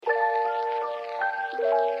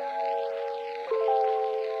Week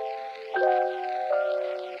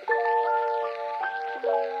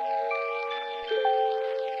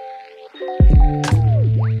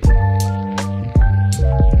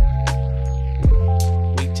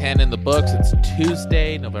 10 in the books. It's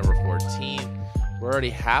Tuesday, November 14th. We're already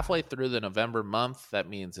halfway through the November month. That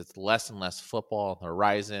means it's less and less football on the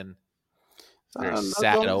horizon. Very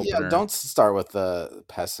sad opener. Don't start with the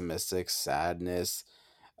pessimistic sadness.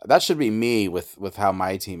 That should be me with how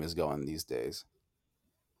my team is going these days.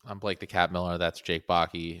 I'm Blake the Cat Miller. That's Jake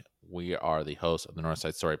Bakke. We are the hosts of the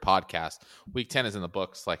Northside Story podcast. Week 10 is in the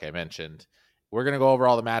books, like I mentioned. We're going to go over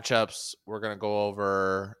all the matchups. We're going to go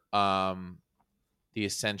over the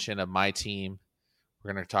ascension of my team.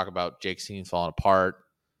 We're going to talk about Jake's team falling apart.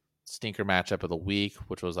 Stinker matchup of the week,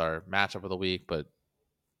 which was our matchup of the week, but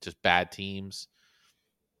just bad teams.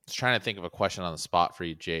 Just trying to think of a question on the spot for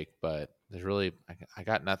you, Jake, but there's really I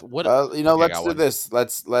got nothing. What let's do this.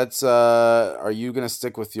 Let's are you gonna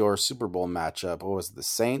stick with your Super Bowl matchup? What was it, the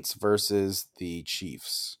Saints versus the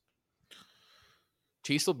Chiefs?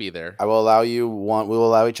 Chiefs will be there. I will allow you one. We will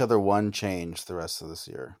allow each other one change the rest of this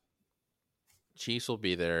year. Chiefs will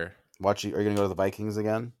be there. Are you gonna go to the Vikings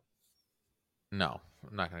again? No,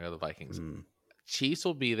 I'm not gonna go to the Vikings. Chiefs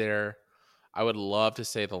will be there. I would love to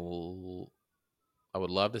say the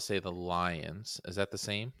Lions. Is that the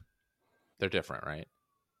same? They're different, right?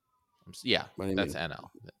 Yeah, that's mean? NL.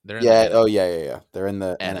 They're in the NL. Yeah. They're in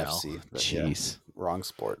the NL. NFC. Jeez, wrong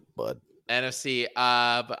sport, bud. NFC.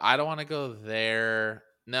 But I don't want to go there.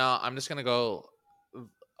 No, I'm just gonna go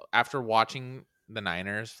after watching the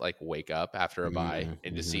Niners like wake up after a bye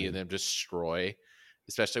and just see them destroy,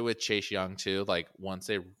 especially with Chase Young too. Like once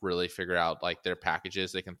they really figure out like their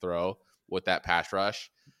packages they can throw with that pass rush,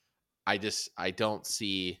 I don't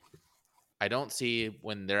see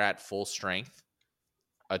when they're at full strength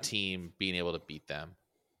a team being able to beat them.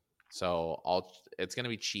 So it's going to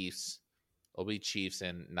be Chiefs. It'll be Chiefs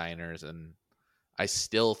and Niners, and I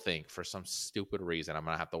still think for some stupid reason I'm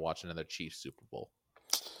going to have to watch another Chiefs Super Bowl.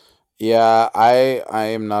 Yeah, I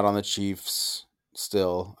am not on the Chiefs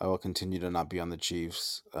still. I will continue to not be on the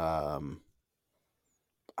Chiefs.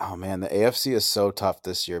 Oh man, the AFC is so tough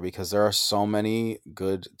this year because there are so many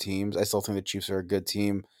good teams. I still think the Chiefs are a good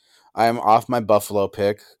team. I am off my Buffalo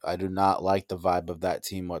pick. I do not like the vibe of that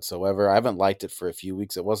team whatsoever. I haven't liked it for a few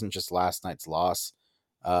weeks. It wasn't just last night's loss,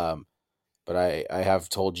 but I have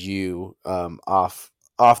told you off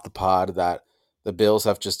the pod that the Bills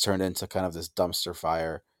have just turned into kind of this dumpster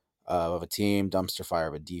fire of a team, dumpster fire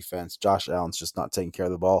of a defense. Josh Allen's just not taking care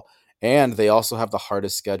of the ball, and they also have the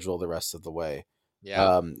hardest schedule the rest of the way.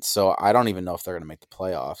 Yeah. So I don't even know if they're going to make the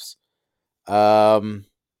playoffs.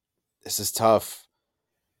 This is tough.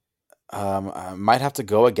 I might have to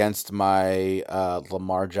go against my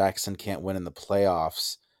Lamar Jackson can't win in the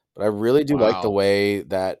playoffs, but I really do like the way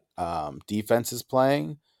that defense is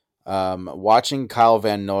playing. Watching Kyle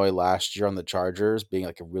Van Noy last year on the Chargers being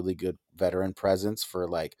like a really good veteran presence for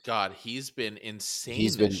like God, he's been insane.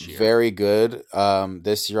 He's been very good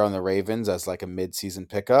this year on the Ravens as like a mid-season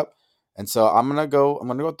pickup. And so I'm gonna go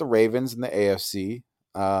with the Ravens in the AFC.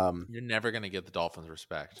 You're never gonna get the Dolphins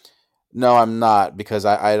respect. No, I'm not, because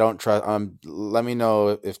I don't trust. Let me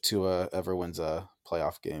know if Tua ever wins a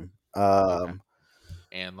playoff game. Okay.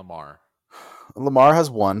 And Lamar has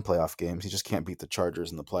won playoff games. He just can't beat the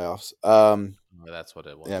Chargers in the playoffs. That's what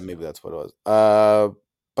it was. Yeah, maybe that's what it was.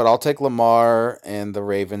 But I'll take Lamar and the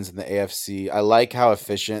Ravens in the AFC. I like how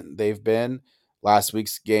efficient they've been. Last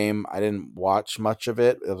week's game, I didn't watch much of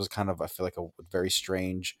it. It was kind of, I feel like, a very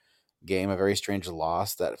strange game, a very strange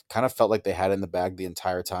loss that kind of felt like they had it in the bag the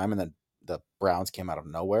entire time, and then the Browns came out of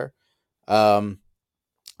nowhere. So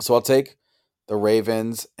I'll take the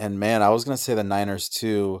Ravens, and man, I was going to say the Niners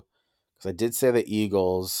too, because I did say the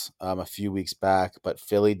Eagles a few weeks back, but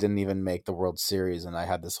Philly didn't even make the World Series, and I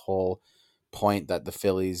had this whole point that the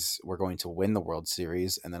Phillies were going to win the World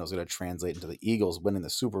Series, and then it was going to translate into the Eagles winning the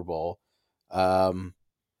Super Bowl.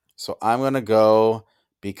 So I'm going to go,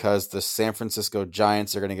 because the San Francisco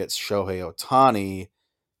Giants are going to get Shohei Ohtani,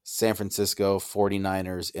 San Francisco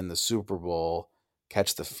 49ers in the Super Bowl,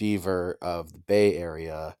 catch the fever of the Bay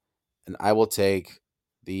Area, and I will take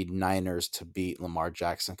the Niners to beat Lamar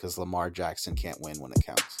Jackson, because Lamar Jackson can't win when it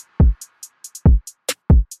counts.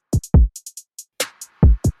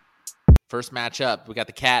 First matchup, we got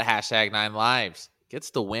the Cat, #9lives.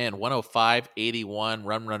 Gets the win, 105-81.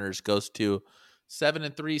 Run Runners goes to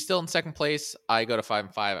 7-3, still in second place. I go to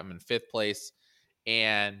 5-5. I'm in fifth place.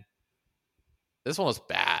 And this one was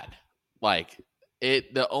bad. Like,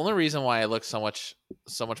 the only reason why it looked so much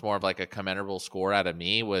more of like a commendable score out of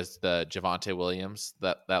me was the Javonte Williams,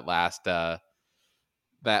 that last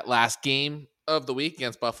that last game of the week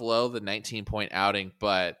against Buffalo, the 19-point outing.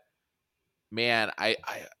 But man, I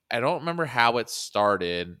don't remember how it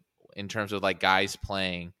started in terms of like guys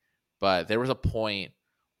playing, but there was a point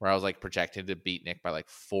where I was like projected to beat Nick by like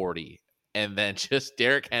 40, and then just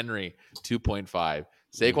Derrick Henry 2.5,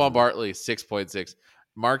 Saquon Barkley 6.6,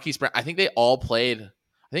 Marquise Brown. I think they all played.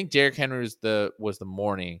 I think Derrick Henry was the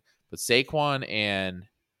morning, but Saquon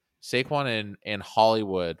and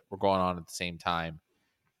Hollywood were going on at the same time,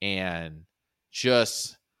 and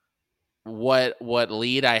just what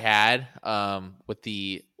lead I had with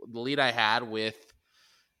the lead I had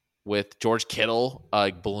with George Kittle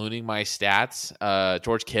like ballooning my stats,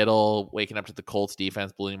 George Kittle waking up to the Colts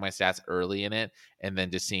defense ballooning my stats early in it, and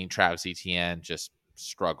then just seeing Travis Etienne just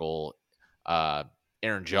struggle.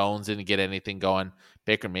 Aaron Jones didn't get anything going.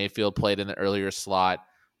 Baker Mayfield played in the earlier slot.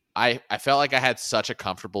 I felt like I had such a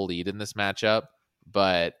comfortable lead in this matchup,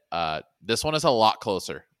 but this one is a lot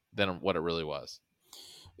closer than what it really was.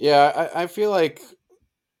 Yeah, I feel like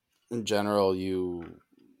in general,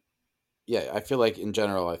 I feel like in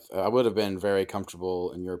general, I would have been very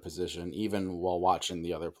comfortable in your position, even while watching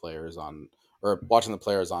the other players watching the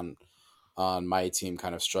players on my team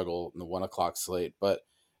kind of struggle in the 1 o'clock slate. But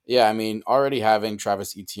yeah, I mean, already having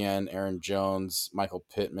Travis Etienne, Aaron Jones, Michael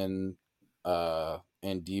Pittman,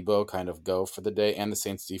 and Debo kind of go for the day, and the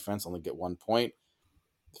Saints defense only get 1 point.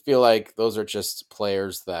 I feel like those are just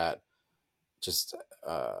players that just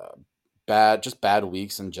bad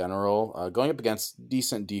weeks in general. Going up against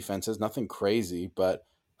decent defenses, nothing crazy, but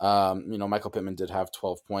Michael Pittman did have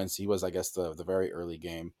 12 points. He was, I guess, the very early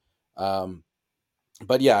game.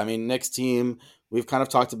 But yeah, I mean, Nick's team, we've kind of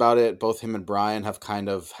talked about it. Both him and Brian have kind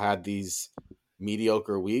of had these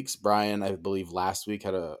mediocre weeks. Brian, I believe, last week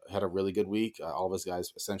had a really good week. All of his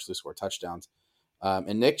guys essentially scored touchdowns.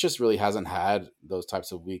 And Nick just really hasn't had those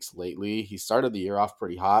types of weeks lately. He started the year off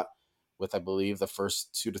pretty hot with, I believe, the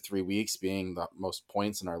first 2 to 3 weeks being the most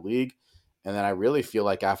points in our league. And then I really feel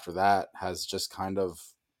like after that has just kind of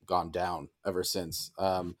gone down ever since.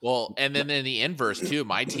 Well, and then in the inverse too,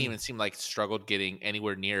 my team, it seemed like struggled getting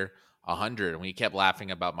anywhere near 100, and we kept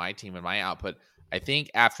laughing about my team and my output. I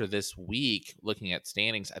think after this week, looking at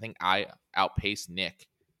standings, I think I outpaced Nick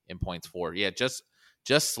in points for. Yeah, just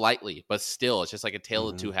slightly, but still, it's just like a tale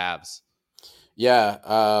of two halves.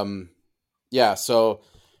 Yeah, yeah. So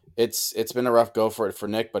it's been a rough go for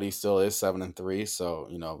Nick, but he still is 7-3. So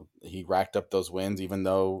he racked up those wins, even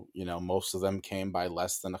though most of them came by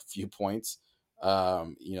less than a few points.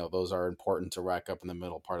 Those are important to rack up in the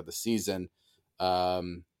middle part of the season.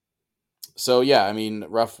 So yeah, I mean,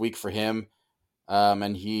 rough week for him.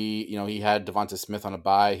 And he had Devonta Smith on a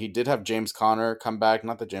bye. He did have James Conner come back.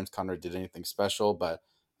 Not that James Conner did anything special, but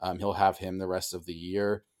he'll have him the rest of the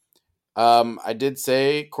year. I did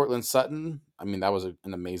say Cortland Sutton. I mean, that was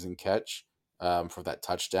an amazing catch for that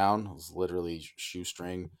touchdown. It was literally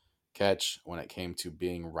shoestring catch when it came to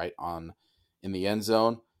being right on in the end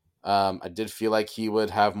zone. I did feel like he would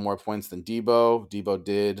have more points than Debo. Debo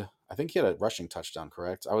did. I think he had a rushing touchdown,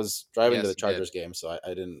 correct? I was driving to the Chargers game, so I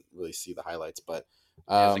didn't really see the highlights, but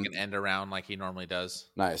it was like an end around like he normally does.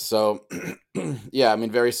 Nice. So, yeah, I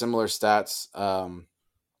mean, very similar stats.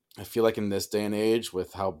 I feel like in this day and age,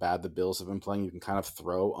 with how bad the Bills have been playing, you can kind of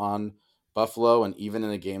throw on Buffalo, and even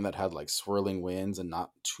in a game that had like swirling winds and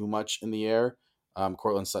not too much in the air,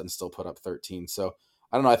 Cortland Sutton still put up 13. So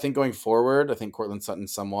I don't know. I think going forward, I think Cortland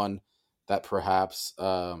Sutton's someone that perhaps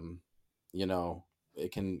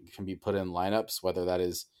it can be put in lineups, whether that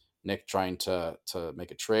is Nick trying to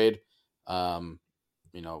make a trade.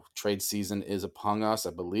 Trade season is upon us,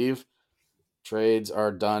 I believe. Trades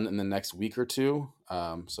are done in the next week or two,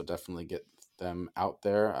 so definitely get them out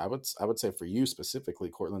there. I would say for you specifically,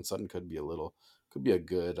 Cortland Sutton could be a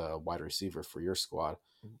good wide receiver for your squad.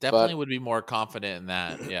 Definitely would be more confident in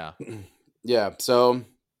that. Yeah, yeah. So,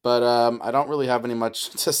 but I don't really have any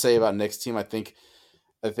much to say about Nick's team. I think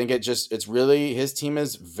it's really his team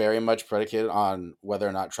is very much predicated on whether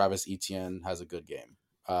or not Travis Etienne has a good game,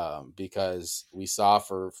 because we saw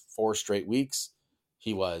for 4 straight weeks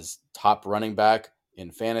he was top running back in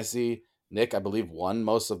fantasy. Nick, I believe, won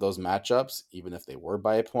most of those matchups, even if they were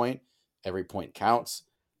by a point. Every point counts.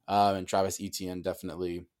 And Travis Etienne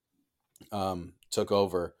definitely took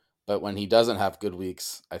over. But when he doesn't have good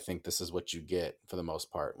weeks, I think this is what you get for the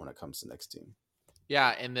most part when it comes to Nick's team.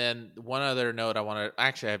 Yeah, and then one other note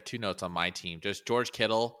I have 2 notes on my team. Just George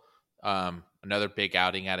Kittle, another big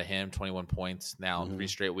outing out of him, 21 points now, 3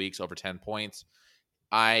 straight weeks, over 10 points.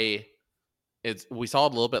 We saw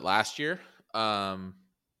it a little bit last year,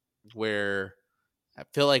 where I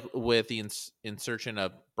feel like with the insertion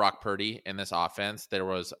of Brock Purdy in this offense, there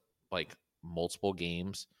was like multiple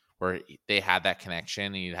games where they had that connection,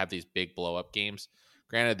 and you'd have these big blow up games.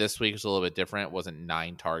 Granted, this week was a little bit different. It wasn't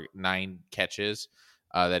 9 catches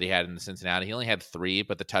that he had in the Cincinnati. He only had 3,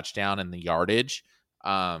 but the touchdown and the yardage.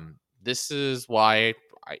 This is why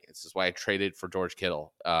I traded for George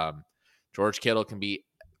Kittle. George Kittle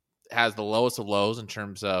has the lowest of lows in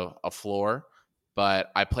terms of a floor,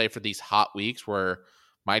 but I play for these hot weeks where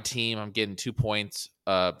my team, I'm getting 2 points,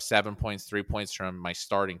 7 points, 3 points from my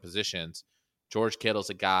starting positions. George Kittle's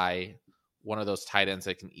a guy, one of those tight ends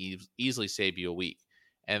that can easily save you a week.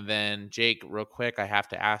 And then, Jake, real quick, I have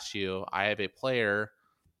to ask you, I have a player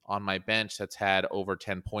on my bench that's had over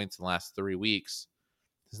 10 points in the last 3 weeks.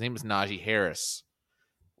 His name is Najee Harris.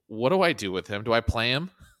 What do I do with him? Do I play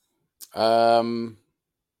him?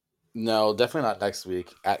 No, definitely not next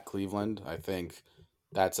week at Cleveland. I think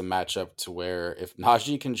that's a matchup to where if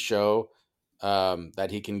Najee can show that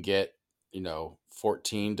he can get,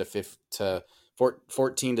 14 to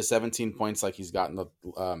 17 points like he's gotten the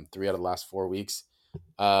 3 out of the last 4 weeks,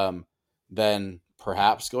 then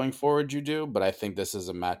perhaps going forward you do. But I think this is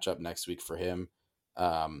a matchup next week for him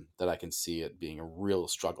that I can see it being a real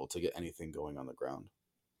struggle to get anything going on the ground.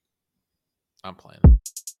 I'm playing him.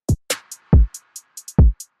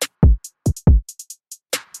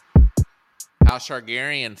 Al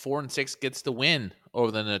Shargarian 4-6 gets the win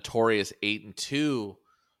over the notorious 8-2.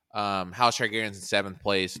 Hal Shargarian's in 7th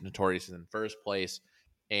place, Notorious is in 1st place,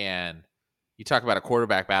 and you talk about a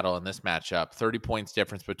quarterback battle in this matchup. 30 points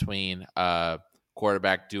difference between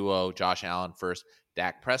quarterback duo Josh Allen versus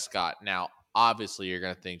Dak Prescott. Now, obviously, you're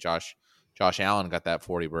going to think Josh Allen got that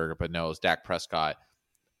 40 burger, but no, it's Dak Prescott.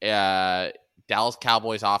 Dallas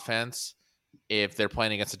Cowboys offense, if they're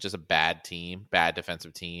playing against just a bad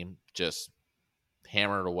defensive team, just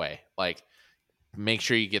hammer it away. Like, make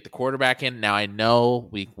sure you get the quarterback in. Now, I know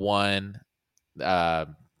week 1,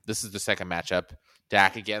 this is the second matchup,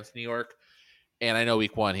 Dak against New York. And I know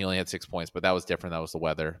week 1, he only had 6 points, but that was different. That was the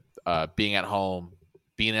weather. Being at home,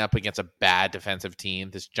 being up against a bad defensive team,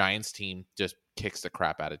 this Giants team just kicks the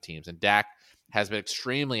crap out of teams. And Dak has been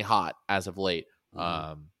extremely hot as of late.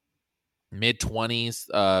 Mid-20s,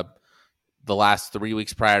 the last 3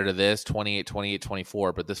 weeks prior to this, 28, 28,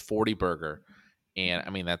 24. But this 40 burger, and I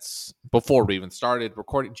mean, that's before we even started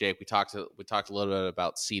recording, Jake. We talked a little bit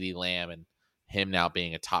about CeeDee Lamb and him now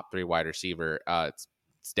being a top 3 wide receiver. It's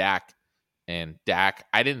Dak. And Dak,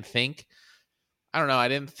 I didn't think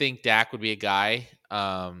Dak would be a guy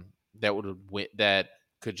that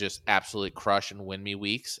could just absolutely crush and win me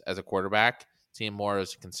weeks as a quarterback. See him more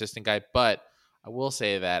as a consistent guy. But I will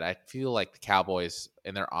say that I feel like the Cowboys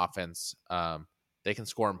in their offense, they can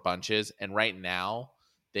score in bunches. And right now,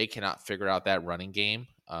 they cannot figure out that running game.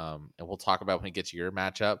 And we'll talk about when we get to your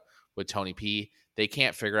matchup with Tony P. They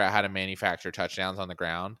can't figure out how to manufacture touchdowns on the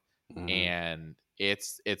ground. And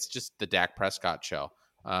it's just the Dak Prescott show.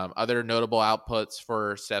 Other notable outputs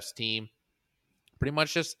for Steph's team, pretty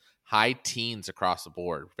much just high teens across the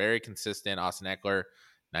board. Very consistent. Austin Eckler,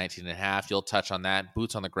 19.5. You'll touch on that.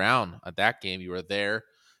 Boots on the ground at that game. You were there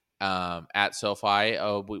at SoFi.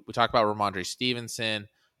 We talked about Ramondre Stevenson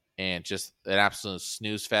and just an absolute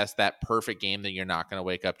snooze fest. That perfect game that you're not going to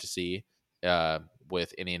wake up to see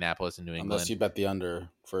with Indianapolis and New England. Unless you bet the under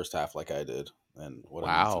first half like I did. And what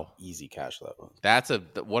an easy cash that was.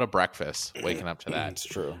 What a breakfast waking up to that. It's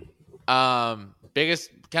true. Biggest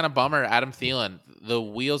kind of bummer, Adam Thielen. The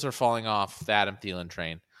wheels are falling off the Adam Thielen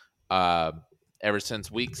train. Ever since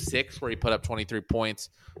week 6, where he put up 23 points,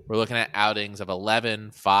 we're looking at outings of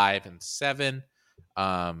 11, 5, and 7.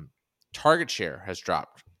 Target share has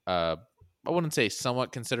dropped. I wouldn't say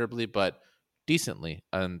somewhat considerably, but decently.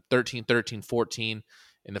 13, 13, 14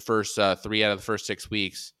 in the first 3 out of the first 6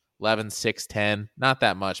 weeks. 11, 6, 10, not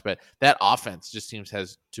that much, but that offense just seems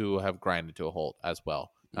to have grinded to a halt as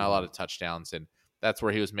well. Not a lot of touchdowns, and that's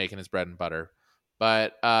where he was making his bread and butter.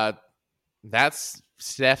 But that's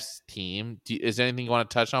Steph's team. Is there anything you want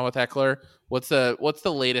to touch on with Eckler? What's the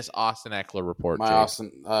latest Austin Eckler report? The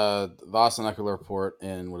Austin Eckler report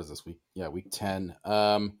in what is this week? Yeah, week 10.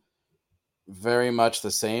 Very much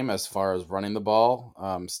the same as far as running the ball.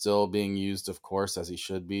 Still being used, of course, as he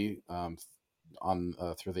should be. On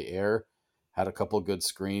through the air, had a couple good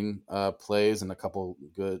screen plays and a couple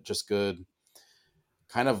good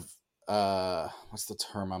kind of what's the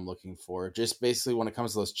term I'm looking for? Just basically when it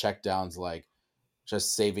comes to those check downs, like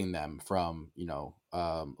just saving them from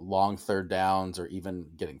long third downs or even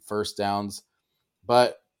getting first downs.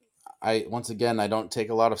 But I don't take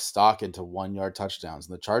a lot of stock into 1-yard touchdowns,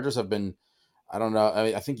 and the Chargers have been. I don't know.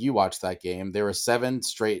 I think you watched that game. There were 7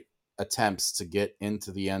 straight attempts to get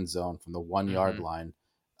into the end zone from the 1-yard line.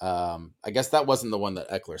 I guess that wasn't the one that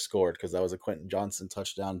Eckler scored because that was a Quentin Johnson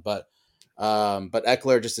touchdown. But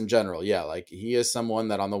Eckler just in general, yeah, like he is someone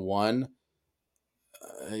that on the one,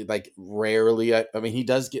 like rarely. I mean, he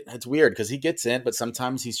does get. It's weird because he gets in, but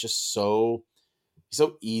sometimes he's so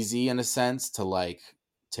easy in a sense to like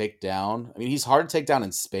take down. I mean, he's hard to take down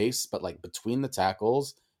in space, but like between the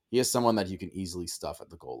tackles, he is someone that you can easily stuff at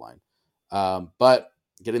the goal line. But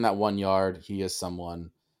getting that 1 yard, he is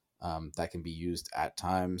someone that can be used at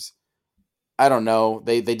times. I don't know.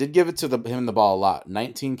 They did give it to him the ball a lot.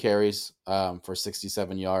 19 carries for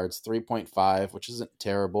 67 yards, 3.5, which isn't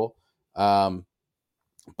terrible.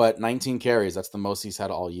 But 19 carries, that's the most he's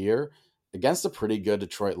had all year against a pretty good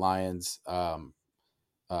Detroit Lions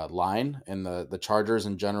line. And the Chargers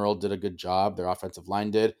in general did a good job. Their offensive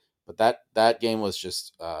line did. But that game was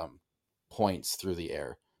just points through the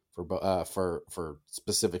air for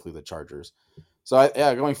specifically the Chargers. So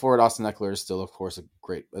going forward, Austin Eckler is still, of course,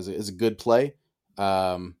 is a good play.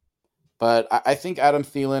 But I think Adam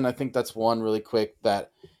Thielen, I think that's one really quick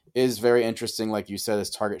that is very interesting. Like you said, his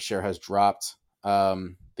target share has dropped.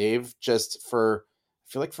 They've just I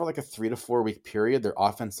feel like for like a 3 to 4 week period, their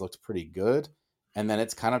offense looked pretty good. And then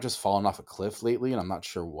it's kind of just fallen off a cliff lately. And I'm not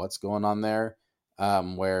sure what's going on there,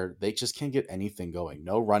 where they just can't get anything going.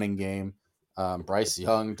 No running game. Bryce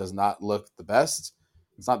Young does not look the best.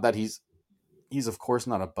 It's not that he's of course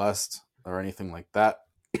not a bust or anything like that,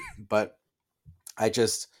 but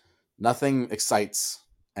nothing excites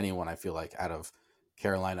anyone, I feel like, out of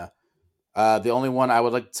Carolina. The only one I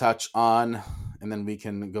would like to touch on, and then we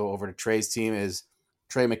can go over to Trey's team, is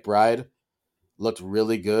Trey McBride. Looked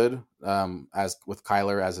really good as with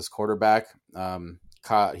Kyler as his quarterback.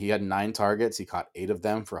 He had 9 targets. He caught 8 of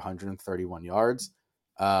them for 131 yards.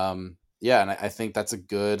 And I think that's a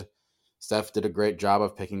good. Steph did a great job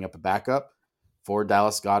of picking up a backup for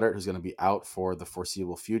Dallas Goedert, who's going to be out for the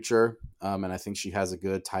foreseeable future. And I think she has a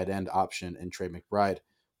good tight end option in Trey McBride.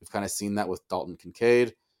 We've kind of seen that with Dalton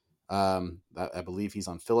Kincaid. I believe he's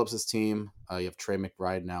on Phillips's team. You have Trey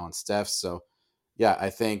McBride now on Steph's. So, yeah, I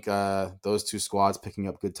think those two squads picking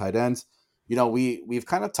up good tight ends. You know, we've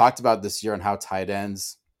kind of talked about this year and how tight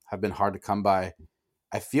ends have been hard to come by.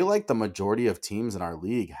 I feel like the majority of teams in our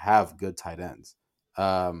league have good tight ends.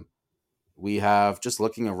 We have, just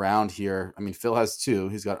looking around here, I mean, Phil has 2.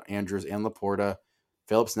 He's got Andrews and Laporta.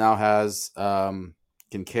 Phillips now has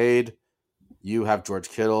Kincaid. You have George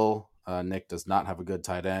Kittle. Nick does not have a good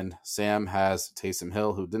tight end. Sam has Taysom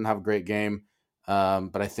Hill, who didn't have a great game,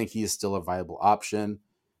 but I think he is still a viable option.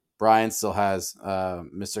 Brian still has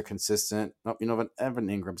Mr. Consistent. Evan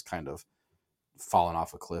Ingram's kind of fallen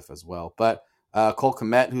off a cliff as well. But Cole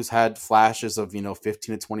Kmet, who's had flashes of 15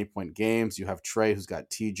 to 20 point games. You have Trey, who's got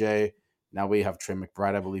TJ. Now we have Trey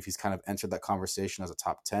McBride. I believe he's kind of entered that conversation as a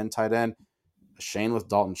top 10 tight end. Shane with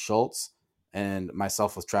Dalton Schultz, and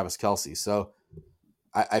myself with Travis Kelce. So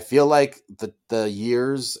I feel like the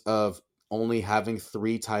years of only having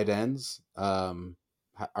 3 tight ends are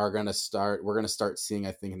going to start. We're going to start seeing,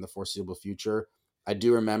 I think, in the foreseeable future. I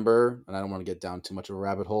do remember, and I don't want to get down too much of a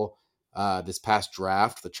rabbit hole, this past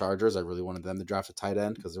draft, the Chargers, I really wanted them to draft a tight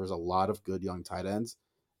end because there was a lot of good young tight ends.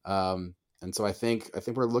 And so I think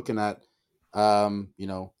we're looking at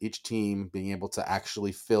each team being able to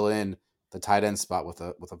actually fill in the tight end spot with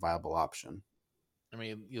a viable option. I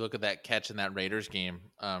mean, you look at that catch in that Raiders game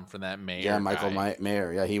from that Mayer. Yeah, Michael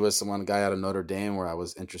Mayer. Yeah, he was one guy out of Notre Dame where I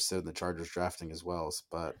was interested in the Chargers drafting as well.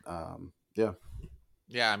 But yeah.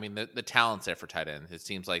 Yeah, I mean, the talent's there for tight end. It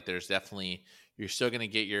seems like there's definitely, you're still going to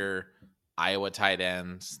get your Iowa tight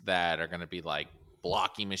ends that are going to be like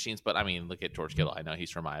blocking machines. But I mean, look at George Kittle. I know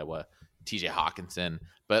he's from Iowa. TJ Hawkinson.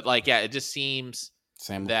 But like, yeah, it just seems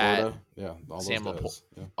Sam that Laporta.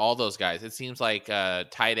 Yeah, all those guys. It seems like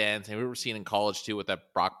tight ends, and we were seeing in college too with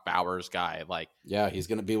that Brock Bowers guy. Like, yeah, he's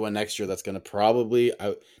going to be one next year. That's going to probably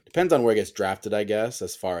depends on where he gets drafted, I guess,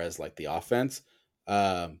 as far as like the offense.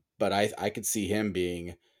 But I could see him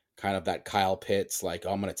being kind of that Kyle Pitts, like,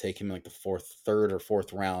 I'm going to take him in like the third or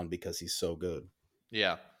fourth round because he's so good.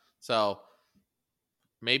 Yeah. So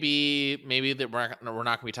maybe that we're not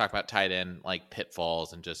going to be talking about tight end like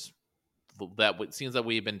pitfalls and just that. What seems that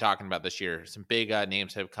we've been talking about this year. Some big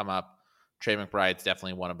names have come up. Trey McBride's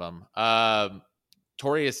definitely one of them.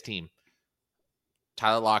 Toria's team,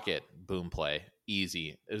 Tyler Lockett, boom play,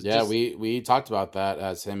 easy. We talked about that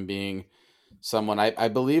as him being someone. I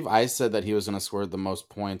believe I said that he was going to score the most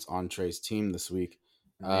points on Trey's team this week.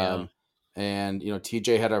 Yeah. And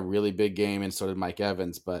TJ had a really big game, and so did Mike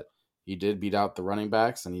Evans, but he did beat out the running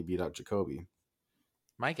backs and he beat out Jacoby.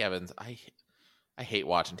 Mike Evans, I hate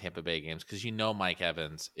watching Tampa Bay games because Mike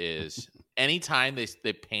Evans is anytime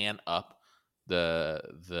they pan up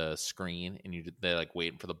the screen and they're like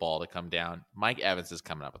waiting for the ball to come down. Mike Evans is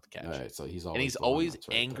coming up with the catch. All right, so he's and he's blowing always nuts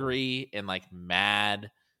right angry and like mad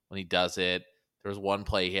when he does it. There was one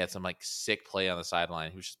play he had some like sick play on the sideline.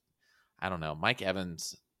 He was just, I don't know. Mike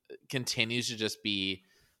Evans continues to just be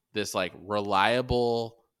this like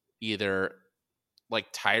reliable, either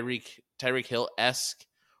like Tyreek Hill esque,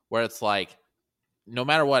 where it's like no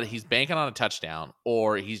matter what, he's banking on a touchdown,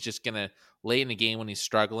 or he's just gonna late in the game when he's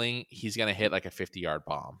struggling, he's gonna hit like a 50-yard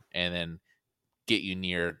bomb and then get you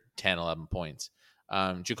near 10, 11 points.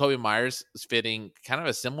 Jacoby Myers is fitting kind of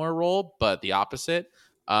a similar role, but the opposite.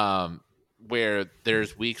 Where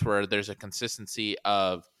there's weeks where there's a consistency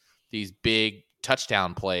of these big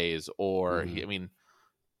touchdown plays, or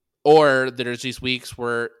or there's these weeks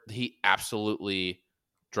where he absolutely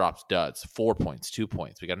drops duds. 4 points, 2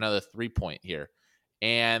 points. We got another 3-point here.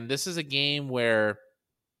 And this is a game where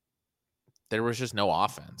there was just no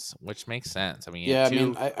offense, which makes sense. I mean,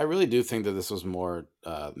 Yeah, I really do think that this was more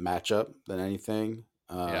matchup than anything.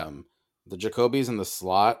 The Jacoby's in the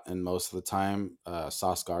slot, and most of the time,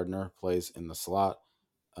 Sauce Gardner plays in the slot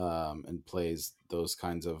and plays those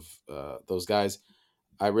kinds of those guys.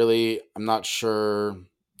 I'm not sure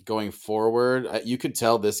going forward. You could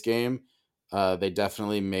tell this game, they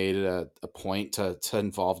definitely made it a point to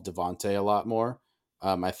involve Devontae a lot more.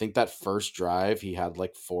 I think that first drive, he had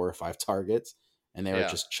like 4 or 5 targets, and they were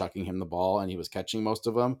just chucking him the ball, and he was catching most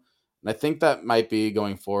of them. And I think that might be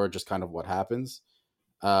going forward just kind of what happens.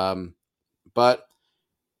 But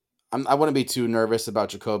I wouldn't be too nervous about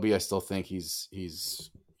Jacoby. I still think he's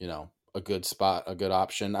a good spot, a good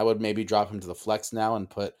option. I would maybe drop him to the flex now and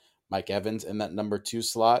put Mike Evans in that number 2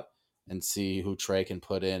 slot and see who Trey can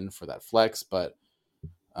put in for that flex. But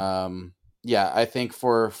I think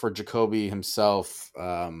for Jacoby himself,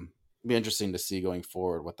 be interesting to see going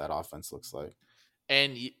forward what that offense looks like.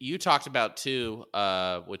 And you talked about too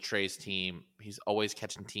with Trey's team, he's always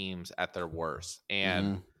catching teams at their worst,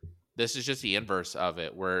 and this is just the inverse of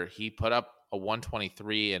it, where he put up a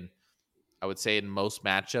 123, and I would say in most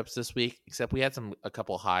matchups this week, except we had a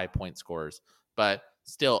couple high point scores, but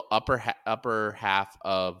still upper half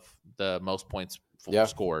of the most points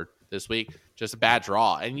scored this week. Just a bad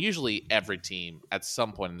draw, and usually every team at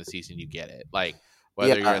some point in the season you get it. Like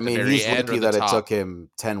whether you're at the very he's end lucky or the that top. It took him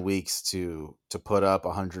 10 weeks to put up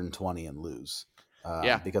 120 and lose.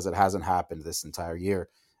 Because it hasn't happened this entire year.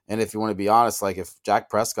 And if you want to be honest, like if Dak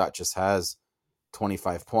Prescott just has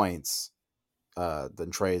 25 points,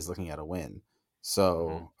 then Trey is looking at a win.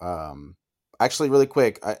 So, actually, really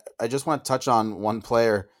quick, I just want to touch on one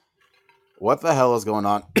player. What the hell is going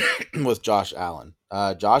on with Josh Allen?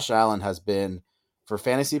 Josh Allen has been, for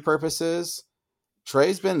fantasy purposes,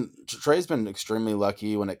 Trey's been extremely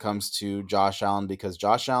lucky when it comes to Josh Allen, because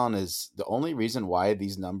Josh Allen is the only reason why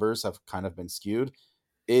these numbers have kind of been skewed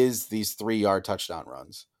is these 3-yard touchdown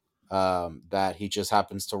runs that he just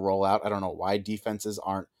happens to roll out. I don't know why defenses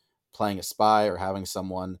aren't playing a spy or having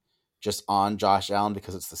someone just on Josh Allen,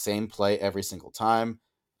 because it's the same play every single time.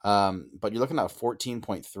 But you're looking at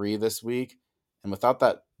 14.3 this week, and without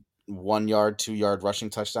that 1 yard, 2 yard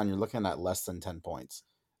rushing touchdown, you're looking at less than 10 points.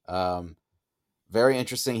 Very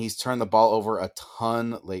interesting. He's turned the ball over a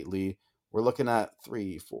ton lately. We're looking at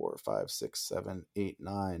 3, 4, 5, 6, 7, 8,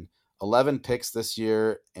 9, 11 picks this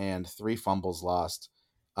year and 3 fumbles lost.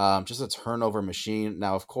 Just a turnover machine.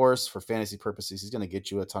 Now, of course, for fantasy purposes, he's going to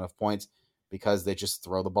get you a ton of points because they just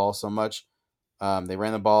throw the ball so much. They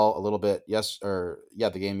ran the ball a little bit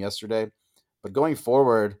the game yesterday. But going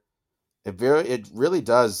forward, it really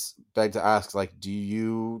does beg to ask, like, do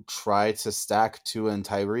you try to stack Tua and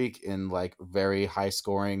Tyreek in like very high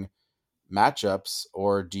scoring matchups,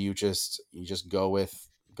 or do you just go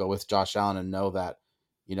with Josh Allen and know that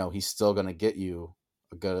he's still going to get you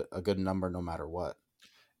a good number no matter what?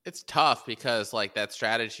 It's tough because like that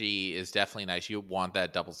strategy is definitely nice. You want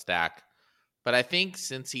that double stack. But I think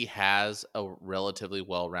since he has a relatively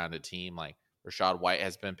well-rounded team, like Rachaad White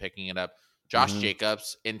has been picking it up, Josh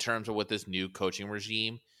Jacobs, in terms of with this new coaching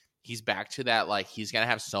regime, he's back to that, like he's going to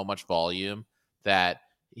have so much volume that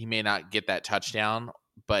he may not get that touchdown,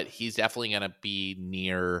 but he's definitely going to be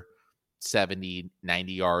near 70,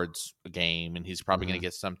 90 yards a game, and he's probably going to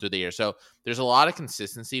get some through the air. So there's a lot of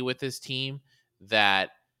consistency with this team that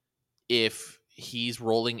if he's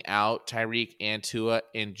rolling out Tyreek and Tua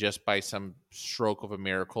and just by some stroke of a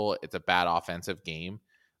miracle, it's a bad offensive game.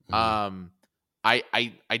 I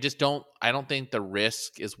just don't think the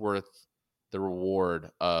risk is worth the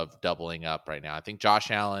reward of doubling up right now. I think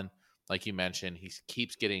Josh Allen, like you mentioned, he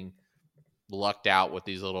keeps getting lucked out with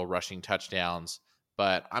these little rushing touchdowns,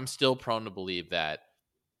 but I'm still prone to believe that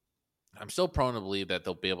I'm still prone to believe that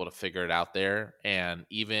they'll be able to figure it out there. And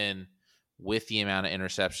even with the amount of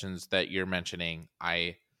interceptions that you're mentioning,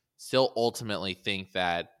 I still ultimately think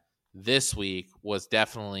that this week was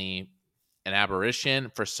definitely an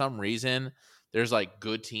aberration. For some reason, there's like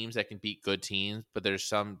good teams that can beat good teams, but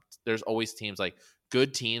there's always teams like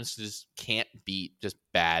good teams just can't beat just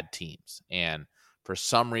bad teams. And for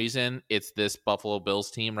some reason, it's this Buffalo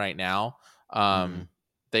Bills team right now. Mm-hmm.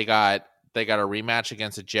 They got they got a rematch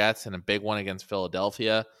against the Jets and a big one against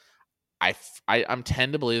Philadelphia. I'm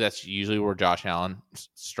tend to believe that's usually where Josh Allen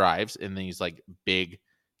strives in these big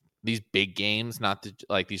games, not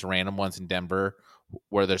like these random ones in Denver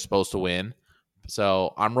where they're supposed to win.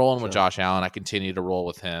 So I'm rolling with Sure. Josh Allen. I continue to roll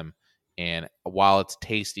with him. And while it's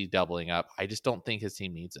tasty doubling up, I just don't think his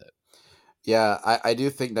team needs it. Yeah, I do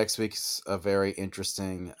think next week's a very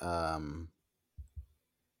interesting game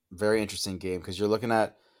because you're looking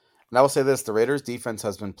at, and I will say this: the Raiders' defense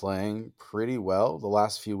has been playing pretty well the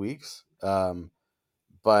last few weeks.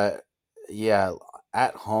 But yeah,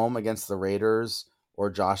 at home against the Raiders or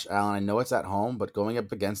Josh Allen, I know it's at home, but going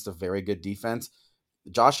up against a very good defense,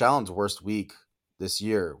 Josh Allen's worst week this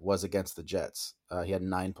year was against the Jets. He had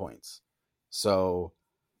 9 points. So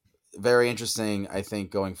very interesting, I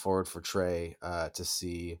think, going forward for Trey to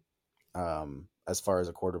see as far as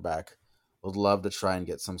a quarterback. Would love to try and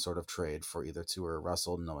get some sort of trade for either Tua or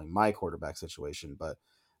Russell, knowing my quarterback situation. But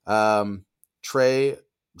Trey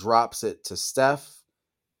drops it to Steph.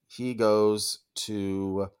 He goes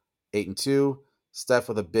to 8-2. Steph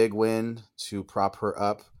with a big win to prop her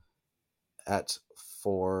up at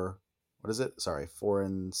four. What is it? Sorry,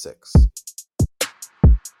 4-6.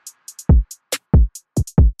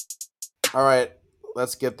 All right,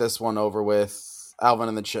 let's get this one over with. Alvin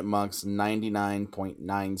and the Chipmunks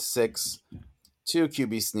 99.96. Two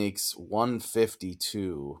QB sneaks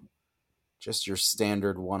 152. Just your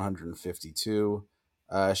standard 152.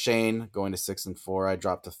 Shane going to 6-4. I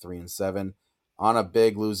dropped to 3-7 on a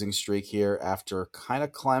big losing streak here after kind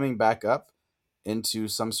of climbing back up into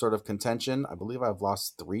some sort of contention. I believe I've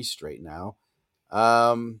lost 3 straight now.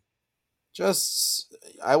 Just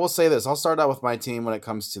I will say this. I'll start out with my team when it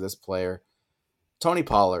comes to this player. Tony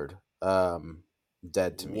Pollard,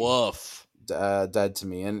 dead to me. Woof. Dead to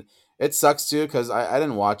me. And it sucks too because I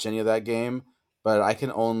didn't watch any of that game, but I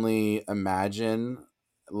can only imagine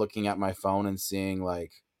looking at my phone and seeing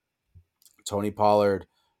like Tony Pollard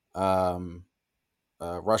um,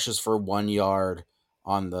 rushes for 1 yard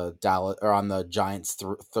on the Dallas or on the Giants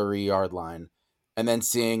 3 yard line, and then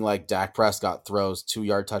seeing like Dak Prescott throws 2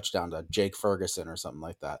 yard touchdown to Jake Ferguson or something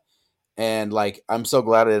like that. And like, I'm so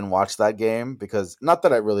glad I didn't watch that game because not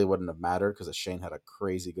that it really wouldn't have mattered because Shane had a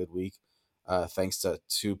crazy good week, thanks to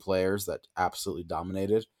 2 players that absolutely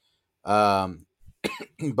dominated. Um,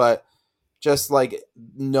 but just like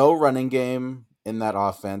no running game in that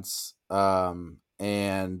offense.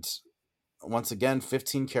 And once again,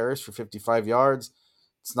 15 carries for 55 yards.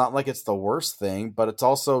 It's not like it's the worst thing, but it's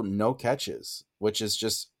also no catches, which is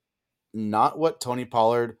just not what Tony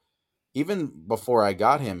Pollard, even before I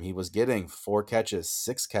got him, he was getting 4 catches,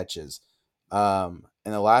 6 catches. In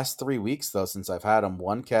the last 3 weeks, though, since I've had him,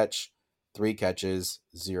 1 catch, 3 catches,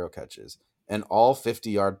 0 catches, and all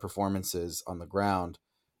 50-yard performances on the ground.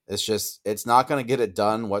 It's not going to get it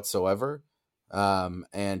done whatsoever.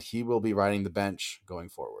 And he will be riding the bench going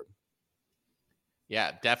forward.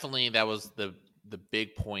 Yeah, definitely. That was the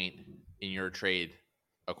big point in your trade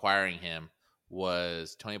acquiring him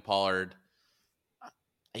was Tony Pollard.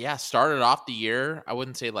 Yeah, started off the year. I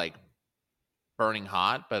wouldn't say like burning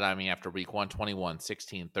hot, but I mean, after week 1, 21,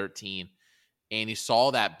 16, 13, and you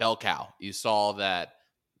saw that bell cow. You saw that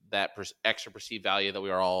extra perceived value that we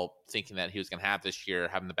were all thinking that he was going to have this year,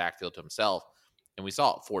 having the backfield to himself. And we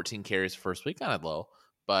saw it, 14 carries first week, kind of low,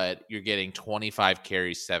 but you're getting 25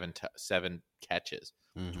 carries, seven catches,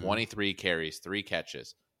 Mm-hmm. 23 carries, 3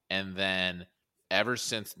 catches. And then ever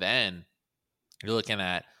since then, you're looking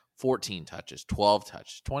at 14 touches, 12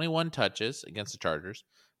 touches, 21 touches against the Chargers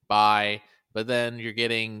but then you're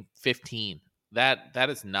getting 15.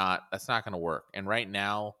 That's not going to work. And right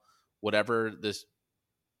now, whatever this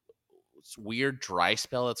weird dry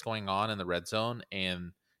spell that's going on in the red zone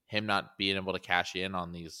and him not being able to cash in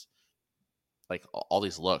on these like all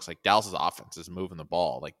these looks, like Dallas's offense is moving the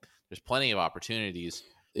ball. Like there's plenty of opportunities.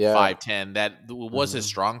 Yeah. 5-10 that was his Mm-hmm.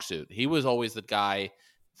 strong suit. He was always the guy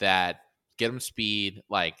that get him speed,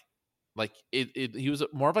 he was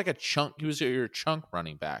more of like a chunk. He was your chunk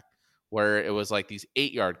running back, where it was like these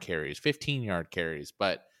 8 yard carries, 15 yard carries.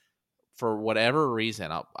 But for whatever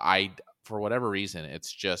reason,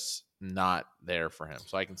 it's just not there for him.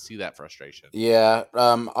 So I can see that frustration. Yeah.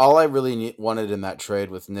 All I really wanted in that trade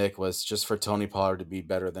with Nick was just for Tony Pollard to be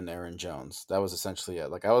better than Aaron Jones. That was essentially it.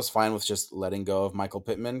 Like I was fine with just letting go of Michael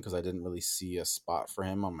Pittman because I didn't really see a spot for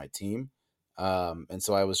him on my team. And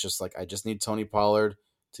so I was just like, I just need Tony Pollard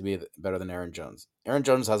to be better than Aaron Jones. Aaron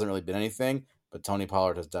Jones hasn't really been anything, but Tony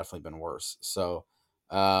Pollard has definitely been worse. So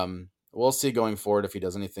we'll see going forward if he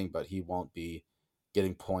does anything, but he won't be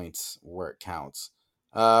getting points where it counts.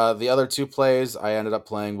 The other two plays, I ended up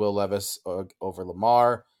playing Will Levis over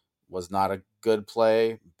Lamar. Was not a good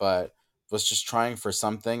play, but was just trying for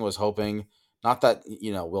something. Was hoping not that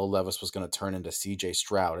Will Levis was going to turn into C.J.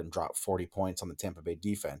 Stroud and drop 40 points on the Tampa Bay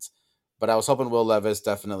defense, but I was hoping Will Levis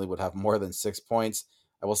definitely would have more than 6 points.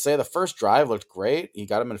 I will say the first drive looked great. He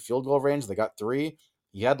got him in field goal range. They got 3.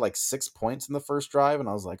 He had like 6 points in the first drive, and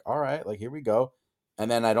I was like, all right, like here we go. And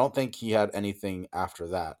then I don't think he had anything after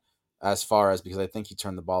that as far as because I think he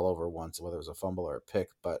turned the ball over once, whether it was a fumble or a pick,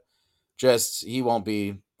 but just he won't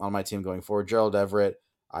be on my team going forward. Gerald Everett,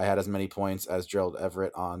 I had as many points as Gerald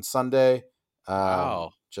Everett on Sunday.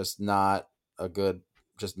 Wow. Just not a good,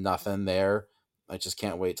 just nothing there. I just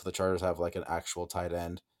can't wait till the Chargers have like an actual tight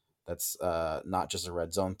end that's not just a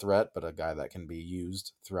red zone threat, but a guy that can be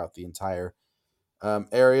used throughout the entire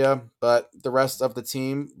area, but the rest of the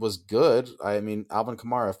team was good. I mean, Alvin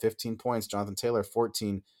Kamara, 15 points, Jonathan Taylor,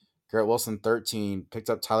 14, Garrett Wilson, 13, picked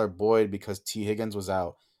up Tyler Boyd because T. Higgins was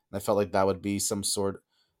out. And I felt like that would be some sort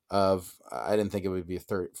of, I didn't think it would be a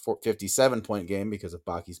 57-point game because of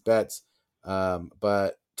Baki's bets.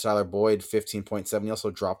 But Tyler Boyd, 15.7. He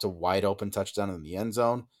also dropped a wide open touchdown in the end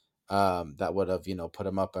zone. That would have, put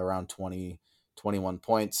him up around 20, 21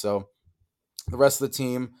 points. So the rest of the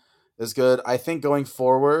team is good. I think going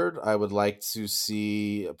forward, I would like to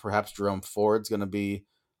see perhaps Jerome Ford's going to be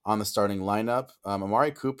on the starting lineup. Amari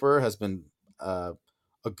Cooper has been a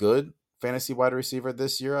good fantasy wide receiver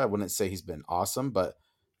this year. I wouldn't say he's been awesome, but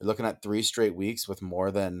you're looking at 3 straight weeks with more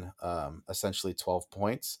than essentially 12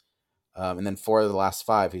 points. And then 4 of the last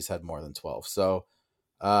 5, he's had more than 12. So,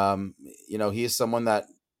 he is someone that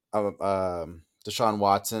Deshaun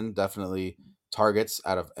Watson definitely targets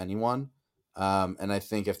out of anyone. And I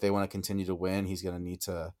think if they want to continue to win, he's going to need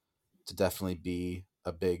to definitely be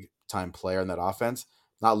a big time player in that offense.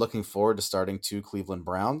 Not looking forward to starting 2 Cleveland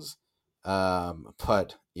Browns.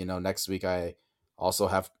 But next week I also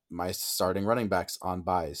have my starting running backs on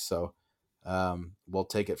buys. So we'll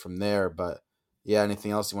take it from there. But yeah,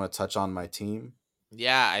 anything else you want to touch on my team?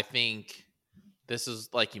 Yeah, I think this is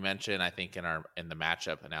like you mentioned. I think in the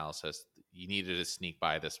matchup analysis, you needed to sneak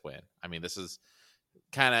by this win. I mean, this is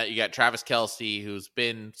kind of you got Travis Kelce, who's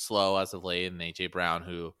been slow as of late, and AJ Brown,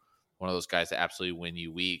 who one of those guys that absolutely win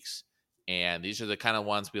you weeks. And these are the kind of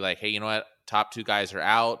ones be like, hey, you know what? Top 2 guys are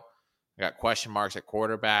out. I got question marks at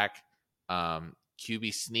quarterback.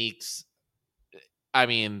 QB sneaks. I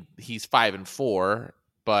mean, he's 5-4,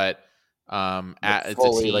 but it's a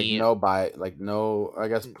fully like team. no buy, like no. I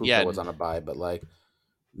guess Puka Yeah, was on a buy, but like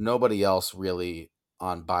nobody else really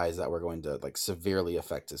on buys that were going to like severely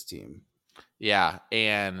affect his team. yeah,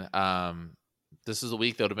 and this is a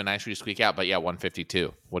week that would have been nice for you to squeak out, but yeah,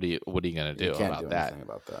 152. What are you gonna do You can't about do that? anything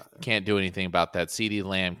about that. Can't do anything about that. CeeDee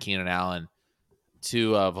Lamb, Keenan Allen,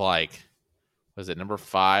 2 of like, was it number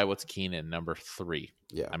 5? What's Keenan? Number 3.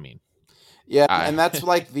 Yeah. I mean, Yeah, I and that's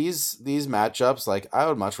like these matchups. Like I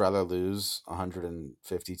would much rather lose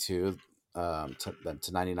 152 to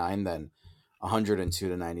 99 than 102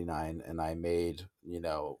 to 99, and I made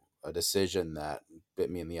a decision that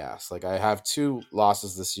bit me in the ass. Like I have 2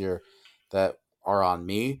 losses this year that are on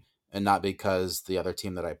me, and not because the other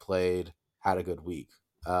team that I played had a good week.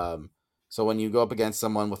 So when you go up against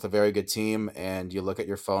someone with a very good team and you look at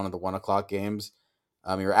your phone at the 1 o'clock games,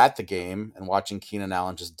 you're at the game and watching Keenan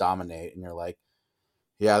Allen just dominate, and you're like,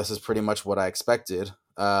 yeah, this is pretty much what I expected.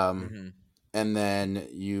 mhm. And then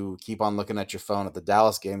you keep on looking at your phone at the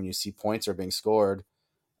Dallas game and you see points are being scored.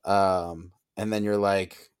 And then you're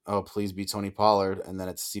like, oh, please be Tony Pollard. And then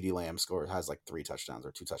it's CeeDee Lamb has like 3 touchdowns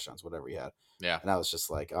or 2 touchdowns, whatever he had. Yeah, And I was just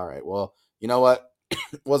like, all right, well, you know what?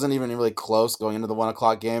 It wasn't even really close going into the 1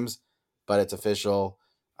 o'clock games, but it's official.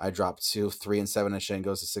 I dropped to 3-7 and Shane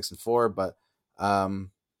goes to 6-4. But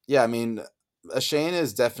yeah, I mean, Shane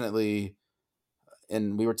is definitely,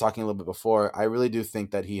 and we were talking a little bit before, I really do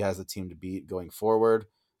think that he has a team to beat going forward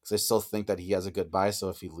because I still think that he has a good buy. So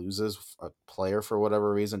if he loses a player for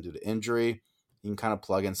whatever reason due to injury, you can kind of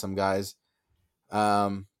plug in some guys.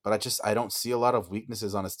 But I don't see a lot of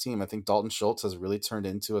weaknesses on his team. I think Dalton Schultz has really turned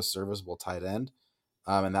into a serviceable tight end.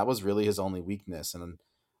 And that was really his only weakness. And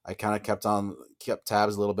I kind of kept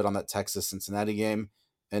tabs a little bit on that Texas Cincinnati game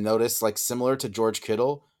and noticed, like, similar to George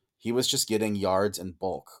Kittle, he was just getting yards in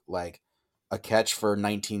bulk, like a catch for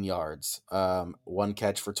 19 yards, one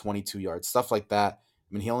catch for 22 yards, stuff like that.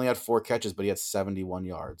 I mean, he only had 4 catches, but he had 71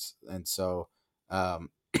 yards. And so, um,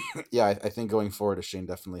 yeah, I think going forward, Shane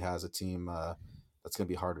definitely has a team that's going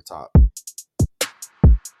to be hard to top.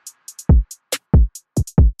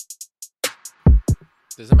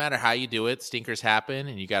 Doesn't matter how you do it. Stinkers happen,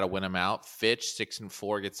 and you got to win them out. Fitch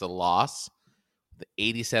 6-4 gets a loss, the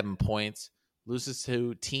 87 points. Loses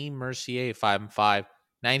to Team Mercier 5-5,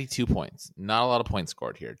 92 points. Not a lot of points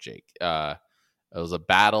scored here, Jake. It was a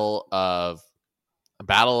battle of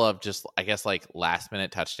just, I guess, like last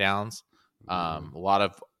minute touchdowns. A lot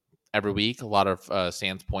of every week, a lot of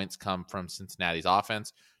Sam's points come from Cincinnati's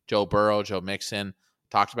offense. Joe Burrow, Joe Mixon.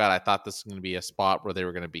 Talked about, I thought this was going to be a spot where they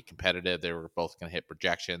were going to be competitive. They were both going to hit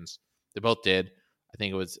projections. They both did. I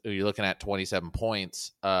think it was, you're looking at 27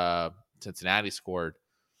 points. Cincinnati scored.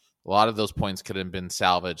 A lot of those points could have been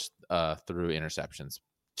salvaged through interceptions.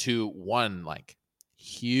 2-1, like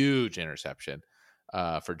huge interception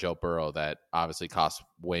for Joe Burrow that obviously costs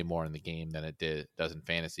way more in the game than it does in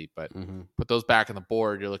fantasy. But put those back on the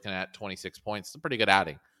board, you're looking at 26 points. It's a pretty good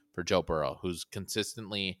outing for Joe Burrow, who's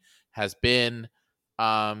consistently has been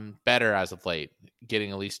better as of late,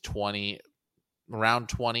 getting at least 20, around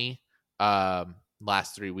 20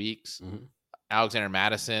 last 3 weeks. Alexander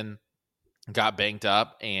Madison got banged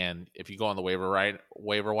up, and if you go on the waiver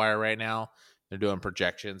wire right now, they're doing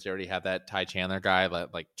projections. They already have that Ty Chandler guy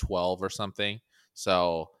like 12 or something.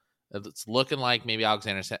 So it's looking like maybe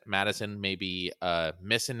Alexander Madison may be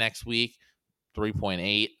missing next week.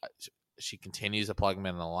 3.8. She continues to plug him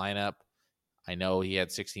in the lineup. I know he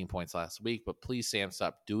had 16 points last week, but please, Sam,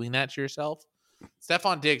 stop doing that to yourself.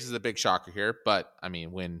 Stephon Diggs is a big shocker here, but I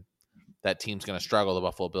mean, when that team's going to struggle, the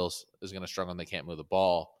Buffalo Bills is going to struggle and they can't move the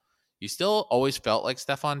ball. You still always felt like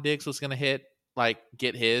Stephon Diggs was going to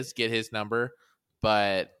get his number,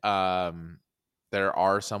 but there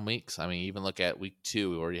are some weeks. I mean, even look at week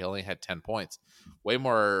 2 where he only had 10 points. Way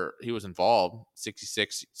more, he was involved,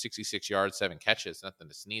 66 yards, 7 catches, nothing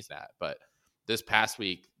to sneeze at. But this past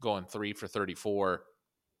week, going 3 for 34,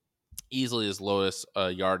 easily his lowest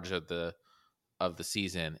yardage of the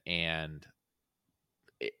season. And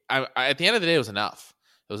at the end of the day, it was enough.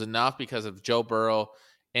 It was enough because of Joe Burrow,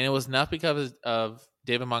 and it was enough because of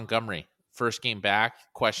David Montgomery. First game back,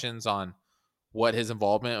 questions on what his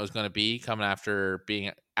involvement was going to be coming after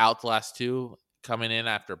being out the last 2, coming in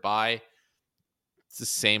after bye. It's the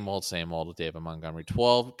same old with David Montgomery.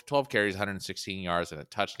 12 carries, 116 yards, and a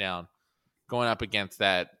touchdown, going up against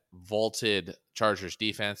that vaulted Chargers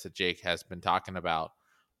defense that Jake has been talking about.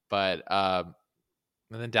 But and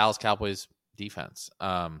then Dallas Cowboys defense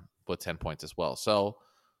with 10 points as well. So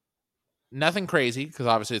nothing crazy because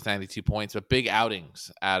obviously it's 92 points, but big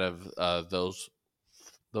outings out of those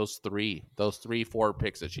 4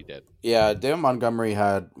 picks that she did. Yeah, David Montgomery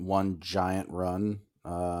had one giant run,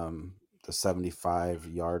 the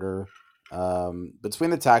 75-yarder. Between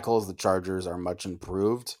the tackles, the Chargers are much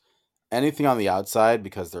improved. Anything on the outside,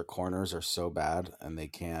 because their corners are so bad and they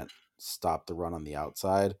can't stop the run on the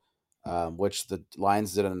outside, which the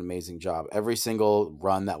Lions did an amazing job. Every single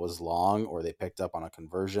run that was long or they picked up on a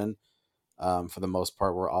conversion, for the most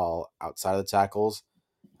part, were all outside of the tackles.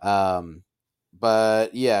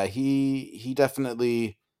 But yeah, he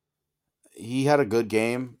definitely he had a good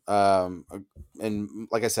game. And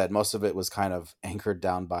like I said, most of it was kind of anchored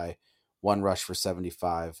down by one rush for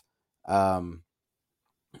 75.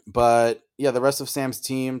 But yeah, the rest of Sam's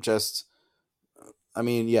team just, I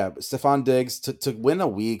mean, yeah, Stephon Diggs to win a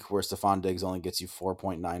week where Stephon Diggs only gets you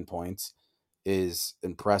 4.9 points is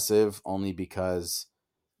impressive, only because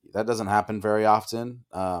that doesn't happen very often.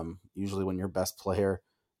 Usually when your best player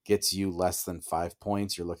gets you less than 5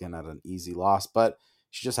 points, you're looking at an easy loss. But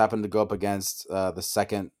she just happened to go up against the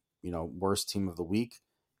second, worst team of the week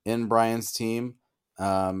in Brian's team.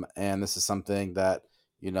 And this is something that,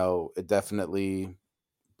 it definitely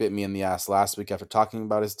bit me in the ass last week after talking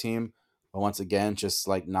about his team. But once again, just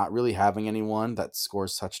like not really having anyone that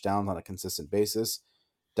scores touchdowns on a consistent basis.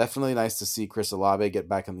 Definitely nice to see Chris Olave get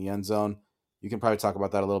back in the end zone. You can probably talk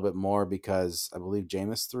about that a little bit more because I believe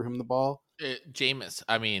Jameis threw him the ball. Jameis,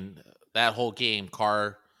 I mean, that whole game,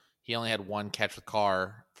 Carr, he only had 1 catch with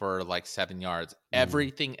Carr for like 7 yards.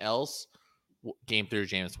 Everything else came through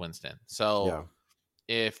Jameis Winston. So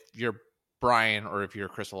if you're Brian or if you're a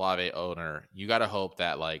Chris Olave owner, you got to hope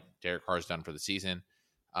that like Derek Carr's done for the season.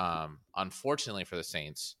 Unfortunately for the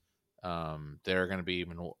Saints, they're going to be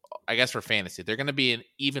I guess for fantasy, they're going to be an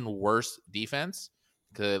even worse defense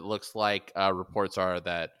because it looks like reports are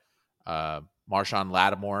that Marshawn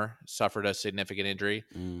Lattimore suffered a significant injury.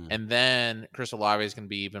 And then Chris Olave is going to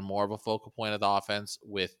be even more of a focal point of the offense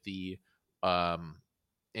with the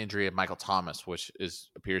injury of Michael Thomas, which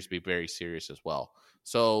appears to be very serious as well.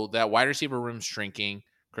 So that wide receiver room's shrinking.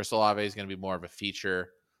 Chris Olave is going to be more of a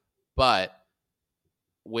feature. But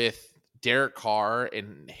with Derek Carr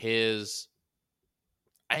and his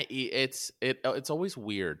it's always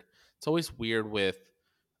weird. It's always weird with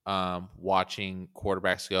watching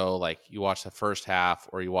quarterbacks go. Like you watch the first half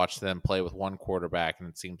or you watch them play with one quarterback and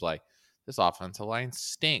it seems like this offensive line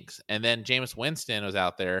stinks. And then Jameis Winston was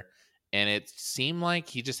out there and it seemed like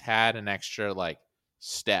he just had an extra like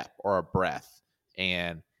step or a breath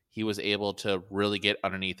and he was able to really get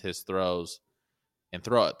underneath his throws and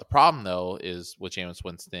throw it. The problem though is with Jameis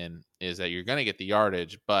Winston is that you're going to get the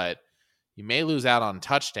yardage, but you may lose out on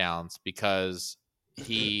touchdowns because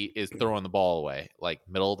he is throwing the ball away, like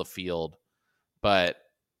middle of the field. But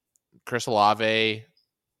Chris Olave,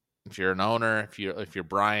 if you're an owner, if you're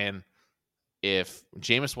Brian, if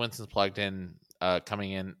Jameis Winston's plugged in,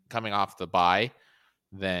 coming off the bye,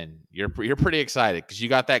 then you're pretty excited because you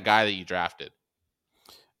got that guy that you drafted.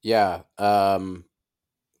 Yeah,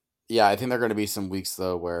 yeah. I think there are going to be some weeks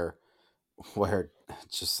though where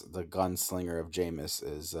just the gunslinger of Jameis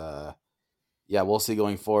is. Yeah, we'll see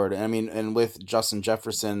going forward. I mean, and with Justin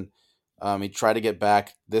Jefferson, he tried to get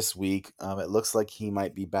back this week. It looks like he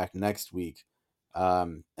might be back next week.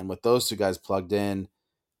 And with those two guys plugged in,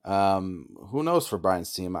 who knows for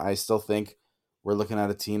Brian's team? I still think we're looking at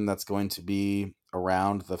a team that's going to be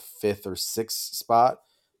around the 5th or 6th spot.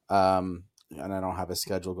 And I don't have a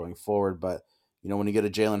schedule going forward, but when you get a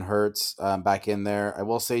Jalen Hurts back in there, I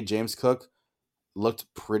will say James Cook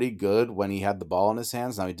looked pretty good when he had the ball in his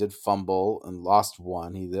hands. Now he did fumble and lost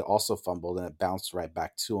one. He also fumbled and it bounced right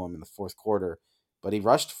back to him in the fourth quarter. But he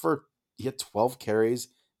had 12 carries.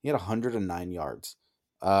 He had 109 yards.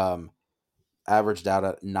 Averaged out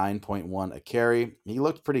at 9.1 a carry. He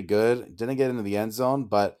looked pretty good. Didn't get into the end zone,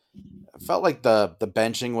 but felt like the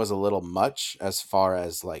benching was a little much as far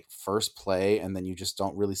as like first play, and then you just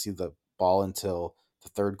don't really see the ball until the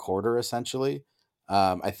third quarter, essentially.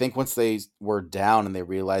 I think once they were down and they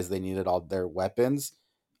realized they needed all their weapons,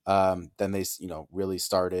 then they really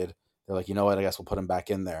started. They're like, you know what? I guess we'll put him back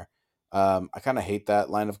in there. I kind of hate that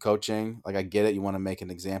line of coaching. Like I get it, you want to make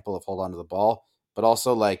an example of hold on to the ball, but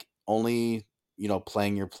also like only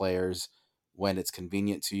playing your players when it's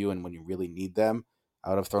convenient to you and when you really need them. I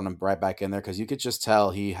would have thrown him right back in there because you could just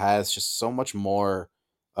tell he has just so much more,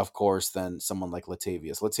 of course, than someone like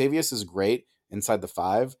Latavius. Latavius is great inside the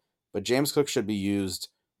 5, but James Cook should be used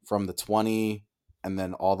from the 20 and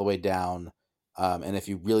then all the way down. And if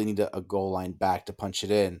you really need a goal line back to punch it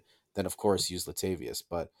in, then of course use Latavius.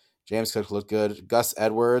 But James Cook looked good. Gus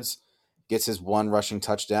Edwards gets his one rushing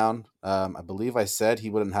touchdown. I believe I said he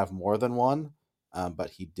wouldn't have more than one,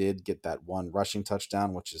 but he did get that one rushing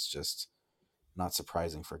touchdown, which is just not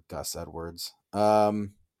surprising for Gus Edwards. But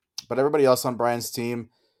everybody else on Brian's team,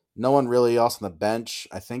 no one really else on the bench.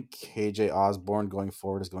 I think KJ Osborne going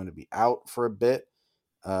forward is going to be out for a bit,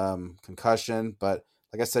 concussion. But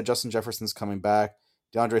like I said, Justin Jefferson's coming back.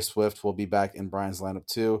 DeAndre Swift will be back in Brian's lineup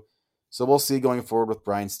too. So we'll see going forward with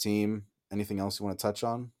Brian's team. Anything else you want to touch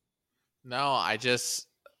on? No, I just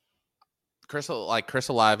Chris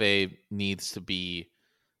Olave needs to be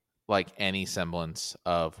like any semblance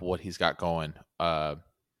of what he's got going.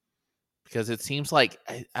 Because it seems like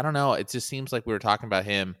I don't know. It just seems like we were talking about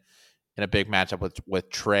him in a big matchup with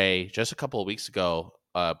Trey just a couple of weeks ago,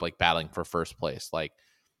 like battling for first place, like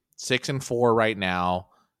 6-4 right now.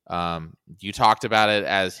 You talked about it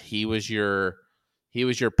as he was your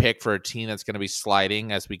pick for a team that's going to be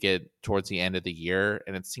sliding as we get towards the end of the year,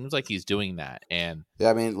 and it seems like he's doing that. And yeah,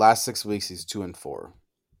 I mean, last 6 weeks he's 2-4.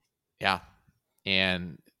 Yeah,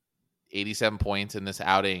 and 87 points in this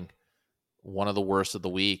outing, one of the worst of the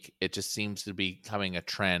week. It just seems to be becoming a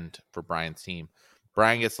trend for Brian's team.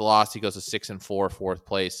 Brian gets the loss. He goes to 6-4, fourth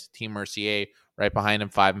place. Team Mercier right behind him,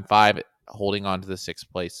 5-5, holding on to the 6th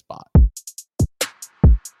place spot.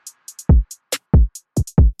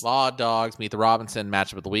 Law Dogs meet the Robinson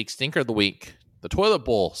matchup of the week. Stinker of the week. The toilet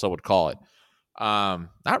bowl, so would call it.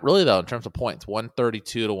 Not really, though, in terms of points.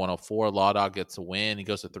 132-104. Law Dog gets a win. He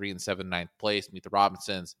goes to 3-7, 9th place. Meet the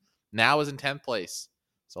Robinsons. Now is in 10th place.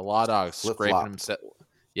 So Law Dog scraping himself.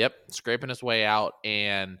 Yep, scraping his way out.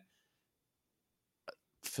 And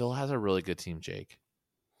Phil has a really good team, Jake.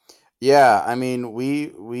 Yeah, I mean,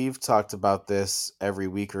 we've talked about this every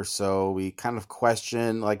week or so. We kind of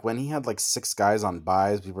question, like when he had like 6 guys on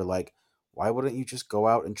buys, we were like, why wouldn't you just go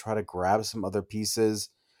out and try to grab some other pieces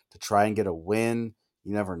to try and get a win?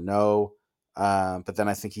 You never know. But then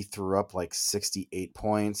I think he threw up like 68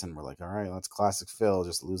 points, and we're like, all right, that's classic Phil,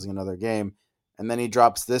 just losing another game. And then he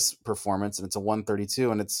drops this performance, and it's a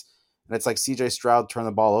 132, and it's like C.J. Stroud turned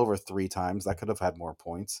the ball over 3 times. That could have had more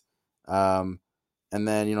points. Um, and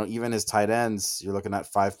then even his tight ends, you're looking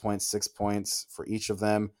at 5 points, 6 points for each of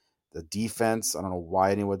them. The defense, I don't know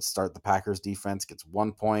why anyone would start the Packers defense, gets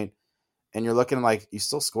 1 point. And you're looking like you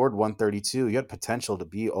still scored 132. You had potential to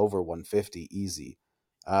be over 150 easy.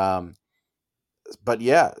 But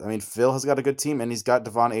yeah, I mean, Phil has got a good team, and he's got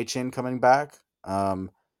Devon Achane coming back. And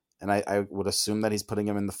I would assume that he's putting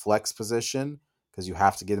him in the flex position because you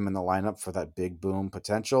have to get him in the lineup for that big boom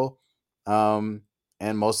potential. And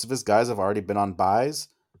most of his guys have already been on buys,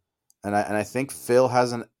 and I think Phil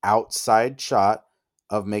has an outside shot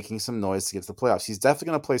of making some noise to get to the playoffs. He's definitely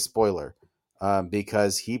going to play spoiler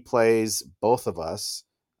because he plays both of us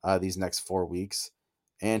these next 4 weeks,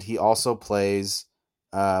 and he also plays.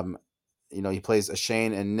 He plays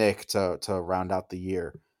Shane and Nick to round out the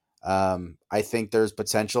year. I think there's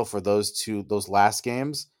potential for those last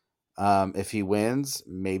games. If he wins,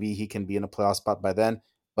 maybe he can be in a playoff spot by then,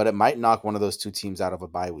 but it might knock one of those 2 teams out of a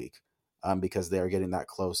bye week because they are getting that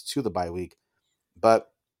close to the bye week. But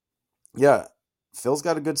yeah, Phil's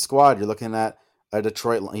got a good squad. You're looking at a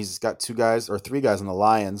Detroit. He's got 2 guys or 3 guys on the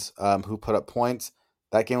Lions who put up points.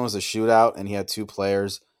 That game was a shootout, and he had 2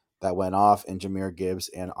 players that went off in Jahmyr Gibbs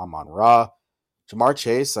and Amon-Ra. Ja'Marr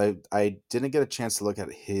Chase, I didn't get a chance to look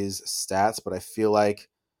at his stats, but I feel like,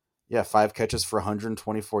 5 catches for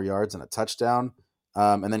 124 yards and a touchdown.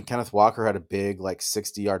 And then Kenneth Walker had a big, like,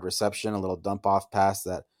 60-yard reception, a little dump-off pass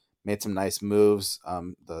that made some nice moves.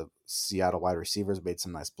 The Seattle wide receivers made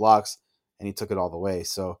some nice blocks, and he took it all the way.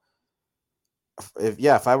 So,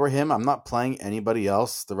 if I were him, I'm not playing anybody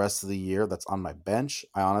else the rest of the year that's on my bench.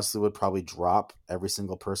 I honestly would probably drop every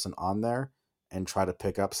single person on there and try to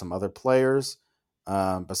pick up some other players,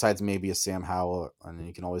 besides maybe a Sam Howell, and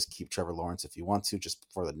you can always keep Trevor Lawrence if you want to, just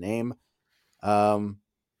for the name.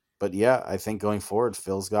 But yeah, I think going forward,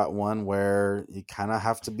 Phil's got one where you kind of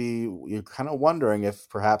have to be, you're kind of wondering if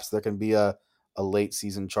perhaps there can be a late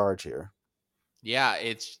season charge here. Yeah,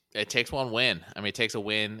 it takes one win. I mean, it takes a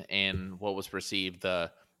win in what was perceived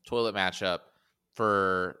the toilet matchup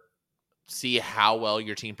for see how well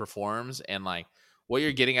your team performs, and like what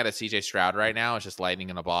you're getting out of CJ Stroud right now is just lightning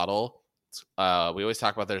in a bottle. We always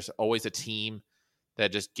talk about there's always a team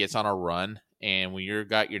that just gets on a run, and when you've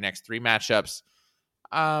got your next 3 matchups,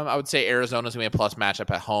 I would say Arizona's gonna be a plus matchup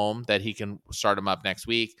at home that he can start him up next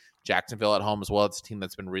week. Jacksonville at home as well. It's a team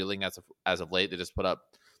that's been reeling as of late. They just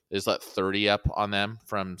let 30 up on them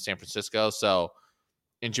from San Francisco. So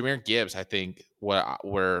in Jahmyr Gibbs, I think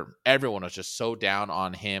where everyone was just so down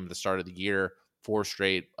on him at the start of the year, 4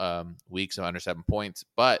 straight weeks of under 7 points.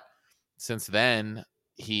 But since then,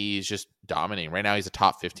 he's just dominating. Right now, he's a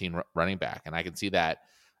top 15 running back, and I can see that.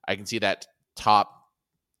 I can see that top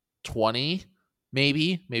 20,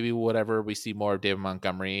 maybe whatever we see more of David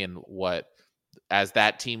Montgomery and what as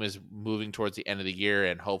that team is moving towards the end of the year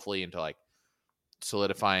and hopefully into like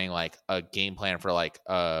solidifying like a game plan for like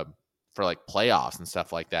playoffs and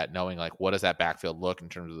stuff like that, knowing like what does that backfield look in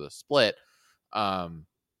terms of the split.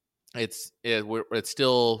 It's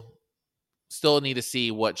still need to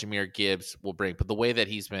see what Jahmyr Gibbs will bring, but the way that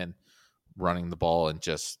he's been running the ball and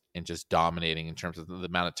just dominating in terms of the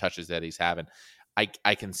amount of touches that he's having,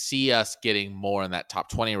 I can see us getting more in that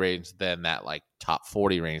top 20 range than that like top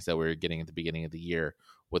 40 range that we were getting at the beginning of the year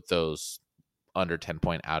with those under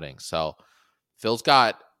 10-point outings. So Phil's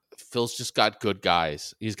just got good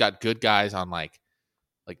guys. He's got good guys on like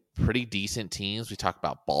pretty decent teams. We talk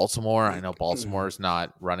about Baltimore. I know Baltimore is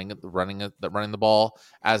not running the ball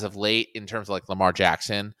as of late in terms of like Lamar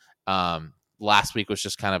Jackson. Last week was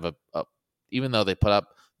just kind of a even though they put up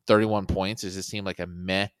 31 points, it just seemed like a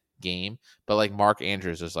meh game. But like Mark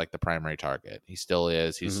Andrews is like the primary target. He still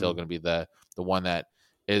is. He's still going to be the one that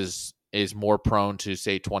is more prone to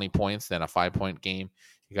say 20 points than a 5-point game.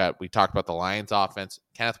 We talked about the Lions offense.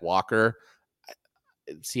 Kenneth Walker,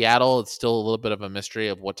 Seattle, it's still a little bit of a mystery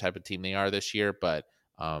of what type of team they are this year. But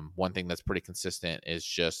one thing that's pretty consistent is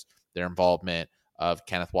just their involvement of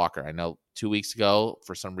Kenneth Walker. I know 2 weeks ago,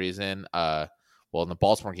 for some reason, in the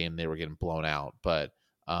Baltimore game, they were getting blown out. But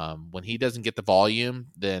when he doesn't get the volume,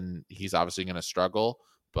 then he's obviously going to struggle.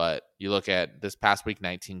 But you look at this past week,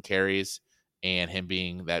 19 carries, and him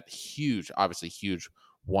being that huge, obviously huge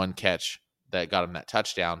one catch that got him that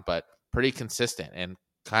touchdown, but pretty consistent and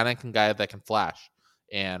kind of guy that can flash.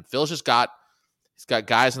 And Phil's he's got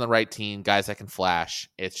guys on the right team, guys that can flash.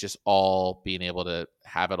 It's just all being able to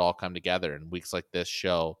have it all come together. And weeks like this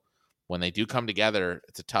show when they do come together,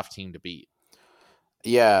 it's a tough team to beat.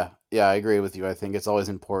 Yeah, yeah, I agree with you. I think it's always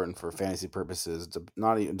important for fantasy purposes to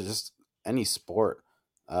not even to just any sport.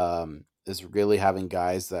 Is really having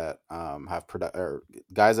guys that have or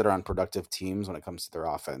guys that are on productive teams when it comes to their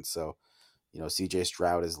offense. So, CJ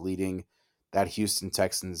Stroud is leading that Houston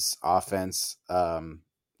Texans offense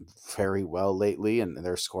very well lately, and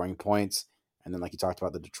they're scoring points. And then, like you talked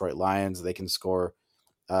about, the Detroit Lions, they can score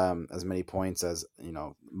as many points as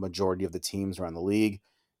majority of the teams around the league.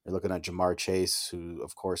 You're looking at Jamar Chase, who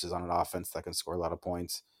of course is on an offense that can score a lot of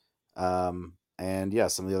points, and yeah,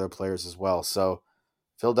 some of the other players as well. So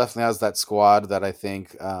Phil definitely has that squad that I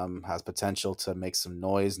think has potential to make some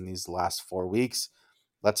noise in these last 4 weeks.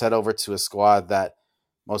 Let's head over to a squad that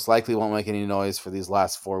most likely won't make any noise for these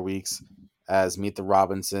last 4 weeks, as Meet the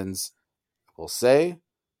Robinsons will say.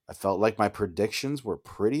 I felt like my predictions were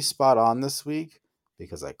pretty spot on this week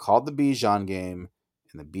because I called the Bijan game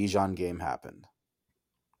and the Bijan game happened.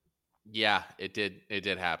 Yeah, it did. It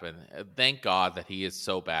did happen. Thank God that he is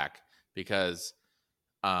so back because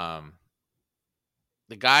um,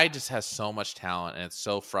 the guy just has so much talent, and it's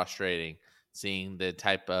so frustrating seeing the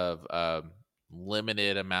type of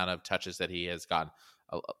limited amount of touches that he has gotten.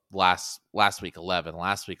 Last week 11,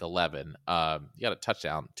 last week 11. He got a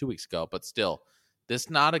touchdown 2 weeks ago, but still, this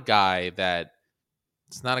not a guy that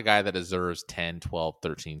it's not a guy that deserves 10, 12,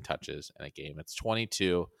 13 touches in a game. It's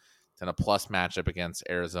 22. It's in a plus matchup against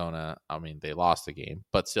Arizona. I mean, they lost the game,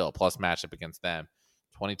 but still a plus matchup against them.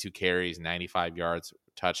 22 carries, 95 yards,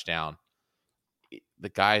 touchdown. The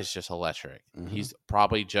guy is just electric. Mm-hmm. He's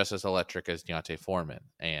probably just as electric as Deontay Foreman.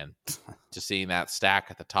 And just seeing that stack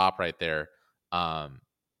at the top right there,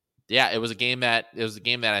 yeah, it was a game that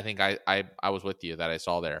I think I was with you that I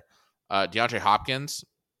saw there. DeAndre Hopkins,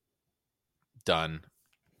 done.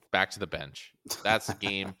 Back to the bench. That's the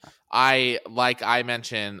game. I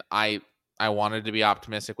mentioned, I wanted to be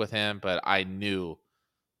optimistic with him, but I knew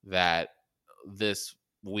that this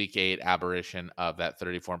week 8 aberration of that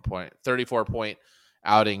 34 point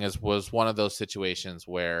outing was one of those situations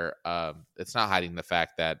where it's not hiding the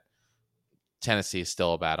fact that Tennessee is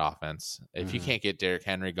still a bad offense. If you can't get Derrick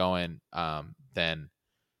Henry going, then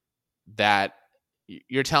that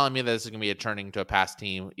you're telling me that this is going to be a turning to a pass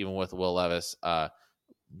team, even with Will Levis.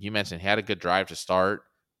 You mentioned he had a good drive to start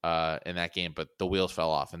in that game, but the wheels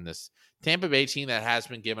fell off in this Tampa Bay team that has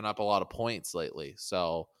been giving up a lot of points lately.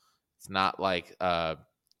 So it's not like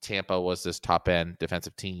Tampa was this top end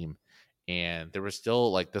defensive team. And there was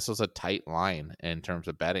still this was a tight line in terms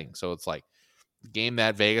of betting. So it's like the game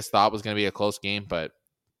that Vegas thought was going to be a close game, and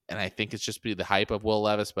I think it's just be the hype of Will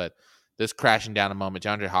Levis, but this crashing down a moment,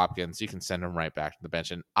 DeAndre Hopkins, you can send him right back to the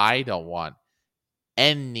bench. And I don't want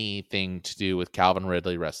anything to do with Calvin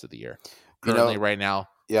Ridley rest of the year. Currently, right now,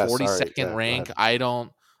 42nd rank.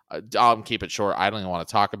 I'll keep it short. I don't even want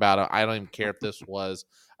to talk about it. I don't even care if this was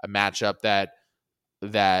a matchup that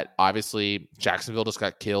obviously Jacksonville just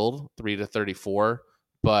got killed 3-34,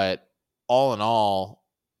 but all in all,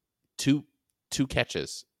 two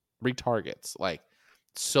catches, 3 targets,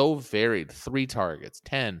 so varied. 3 targets,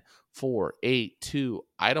 10, 4, 8, 2.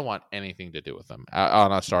 I don't want anything to do with them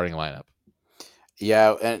on a starting lineup.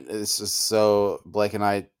 Yeah, and this is so Blake and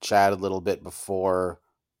I chatted a little bit before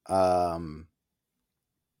we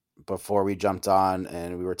jumped on,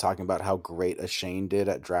 and we were talking about how great Ashane did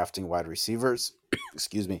at drafting wide receivers.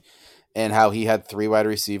 Excuse me. And how he had 3 wide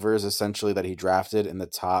receivers essentially that he drafted in the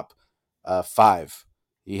top 5.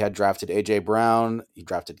 He had drafted AJ Brown, he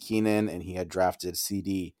drafted Keenan, and he had drafted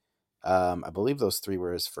CD. I believe those 3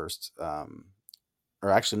 were his first. Or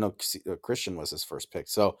actually, no, Christian was his first pick.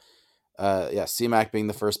 So, yeah, C-Mac being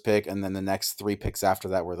the first pick, and then the next 3 picks after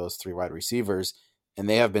that were those 3 wide receivers, and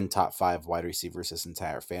they have been top 5 wide receivers this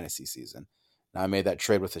entire fantasy season. Now, I made that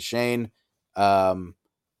trade with Ashane,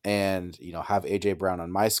 and have AJ Brown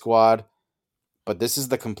on my squad, but this is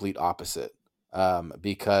the complete opposite,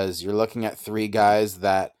 because you're looking at 3 guys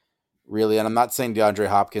that really, and I'm not saying DeAndre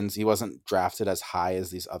Hopkins, he wasn't drafted as high as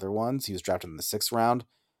these other ones. He was drafted in the 6th round,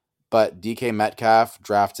 but DK Metcalf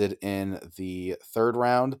drafted in the 3rd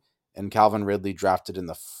round, and Calvin Ridley drafted in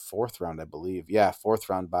the 4th round, I believe. Yeah, 4th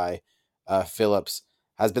round by Phillips,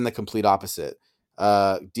 has been the complete opposite.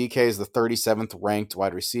 DK is the 37th ranked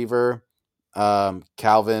wide receiver.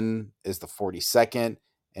 Calvin is the 42nd,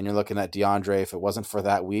 and you're looking at DeAndre. If it wasn't for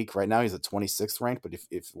that week, right now he's the 26th ranked, but if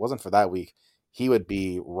it wasn't for that week, he would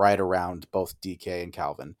be right around both DK and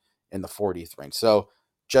Calvin in the 40th range. So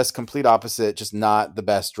just complete opposite, just not the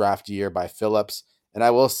best draft year by Phillips. And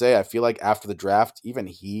I will say, I feel like after the draft, even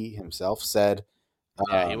he himself said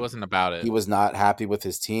Yeah, he wasn't about it. he was not happy with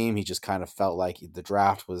his team. He just kind of felt like the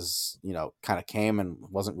draft was, kind of came and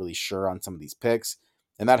wasn't really sure on some of these picks.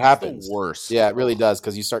 And that It's the happens. worst. Yeah, it really does,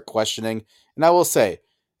 because you start questioning. And I will say,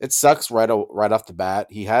 it sucks right off the bat.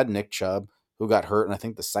 He had Nick Chubb, who got hurt in I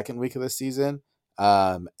think the second week of the season.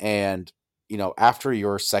 And after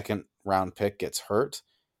your second round pick gets hurt,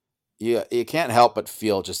 you can't help but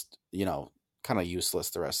feel just kind of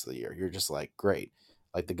useless the rest of the year. You're just like, great.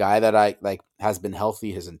 Like, the guy that I like has been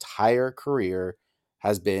healthy his entire career,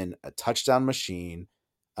 has been a touchdown machine.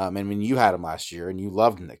 And when you had him last year and you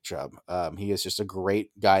loved Nick Chubb, he is just a great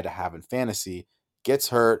guy to have in fantasy. Gets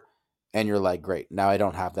hurt, and you're like, great. Now I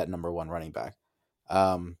don't have that number one running back.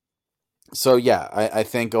 So yeah, I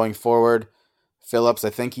think going forward, Phillips, I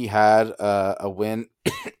think he had a win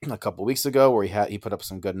a couple weeks ago where he put up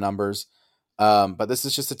some good numbers. But this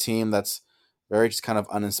is just a team that's very just kind of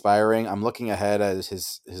uninspiring. I'm looking ahead at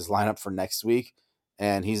his lineup for next week,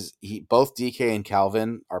 and both DK and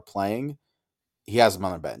Calvin are playing. He has them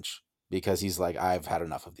on the bench because he's like, I've had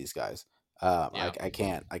enough of these guys. Yeah. I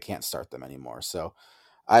can't start them anymore. So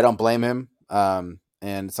I don't blame him. And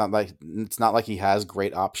it's not like he has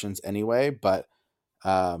great options anyway, but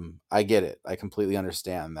I get it. I completely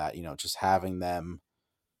understand that, just having them,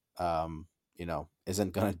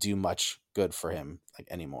 isn't going to do much good for him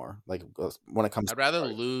anymore. Like, when it comes I'd to rather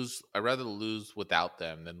lose. I'd rather lose without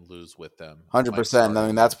them than lose with them. Like 100%. I starting mean,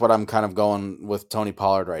 them. that's what I'm kind of going with Tony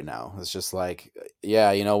Pollard right now. It's just like,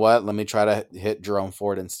 yeah, you know what? Let me try to hit Jerome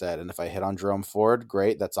Ford instead. And if I hit on Jerome Ford,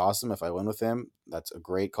 great. That's awesome. If I win with him, that's a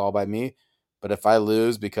great call by me. But if I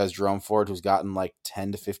lose because Jerome Ford, who's gotten like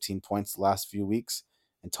 10 to 15 points the last few weeks,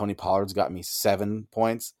 and Tony Pollard's got me 7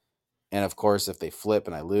 points, and of course, if they flip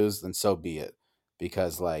and I lose, then so be it.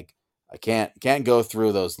 Because like, I can't go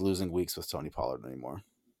through those losing weeks with Tony Pollard anymore.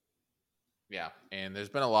 Yeah, and there's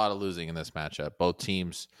been a lot of losing in this matchup. Both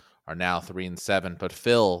teams are now 3-7, but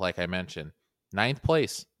Phil, like I mentioned, ninth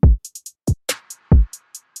place.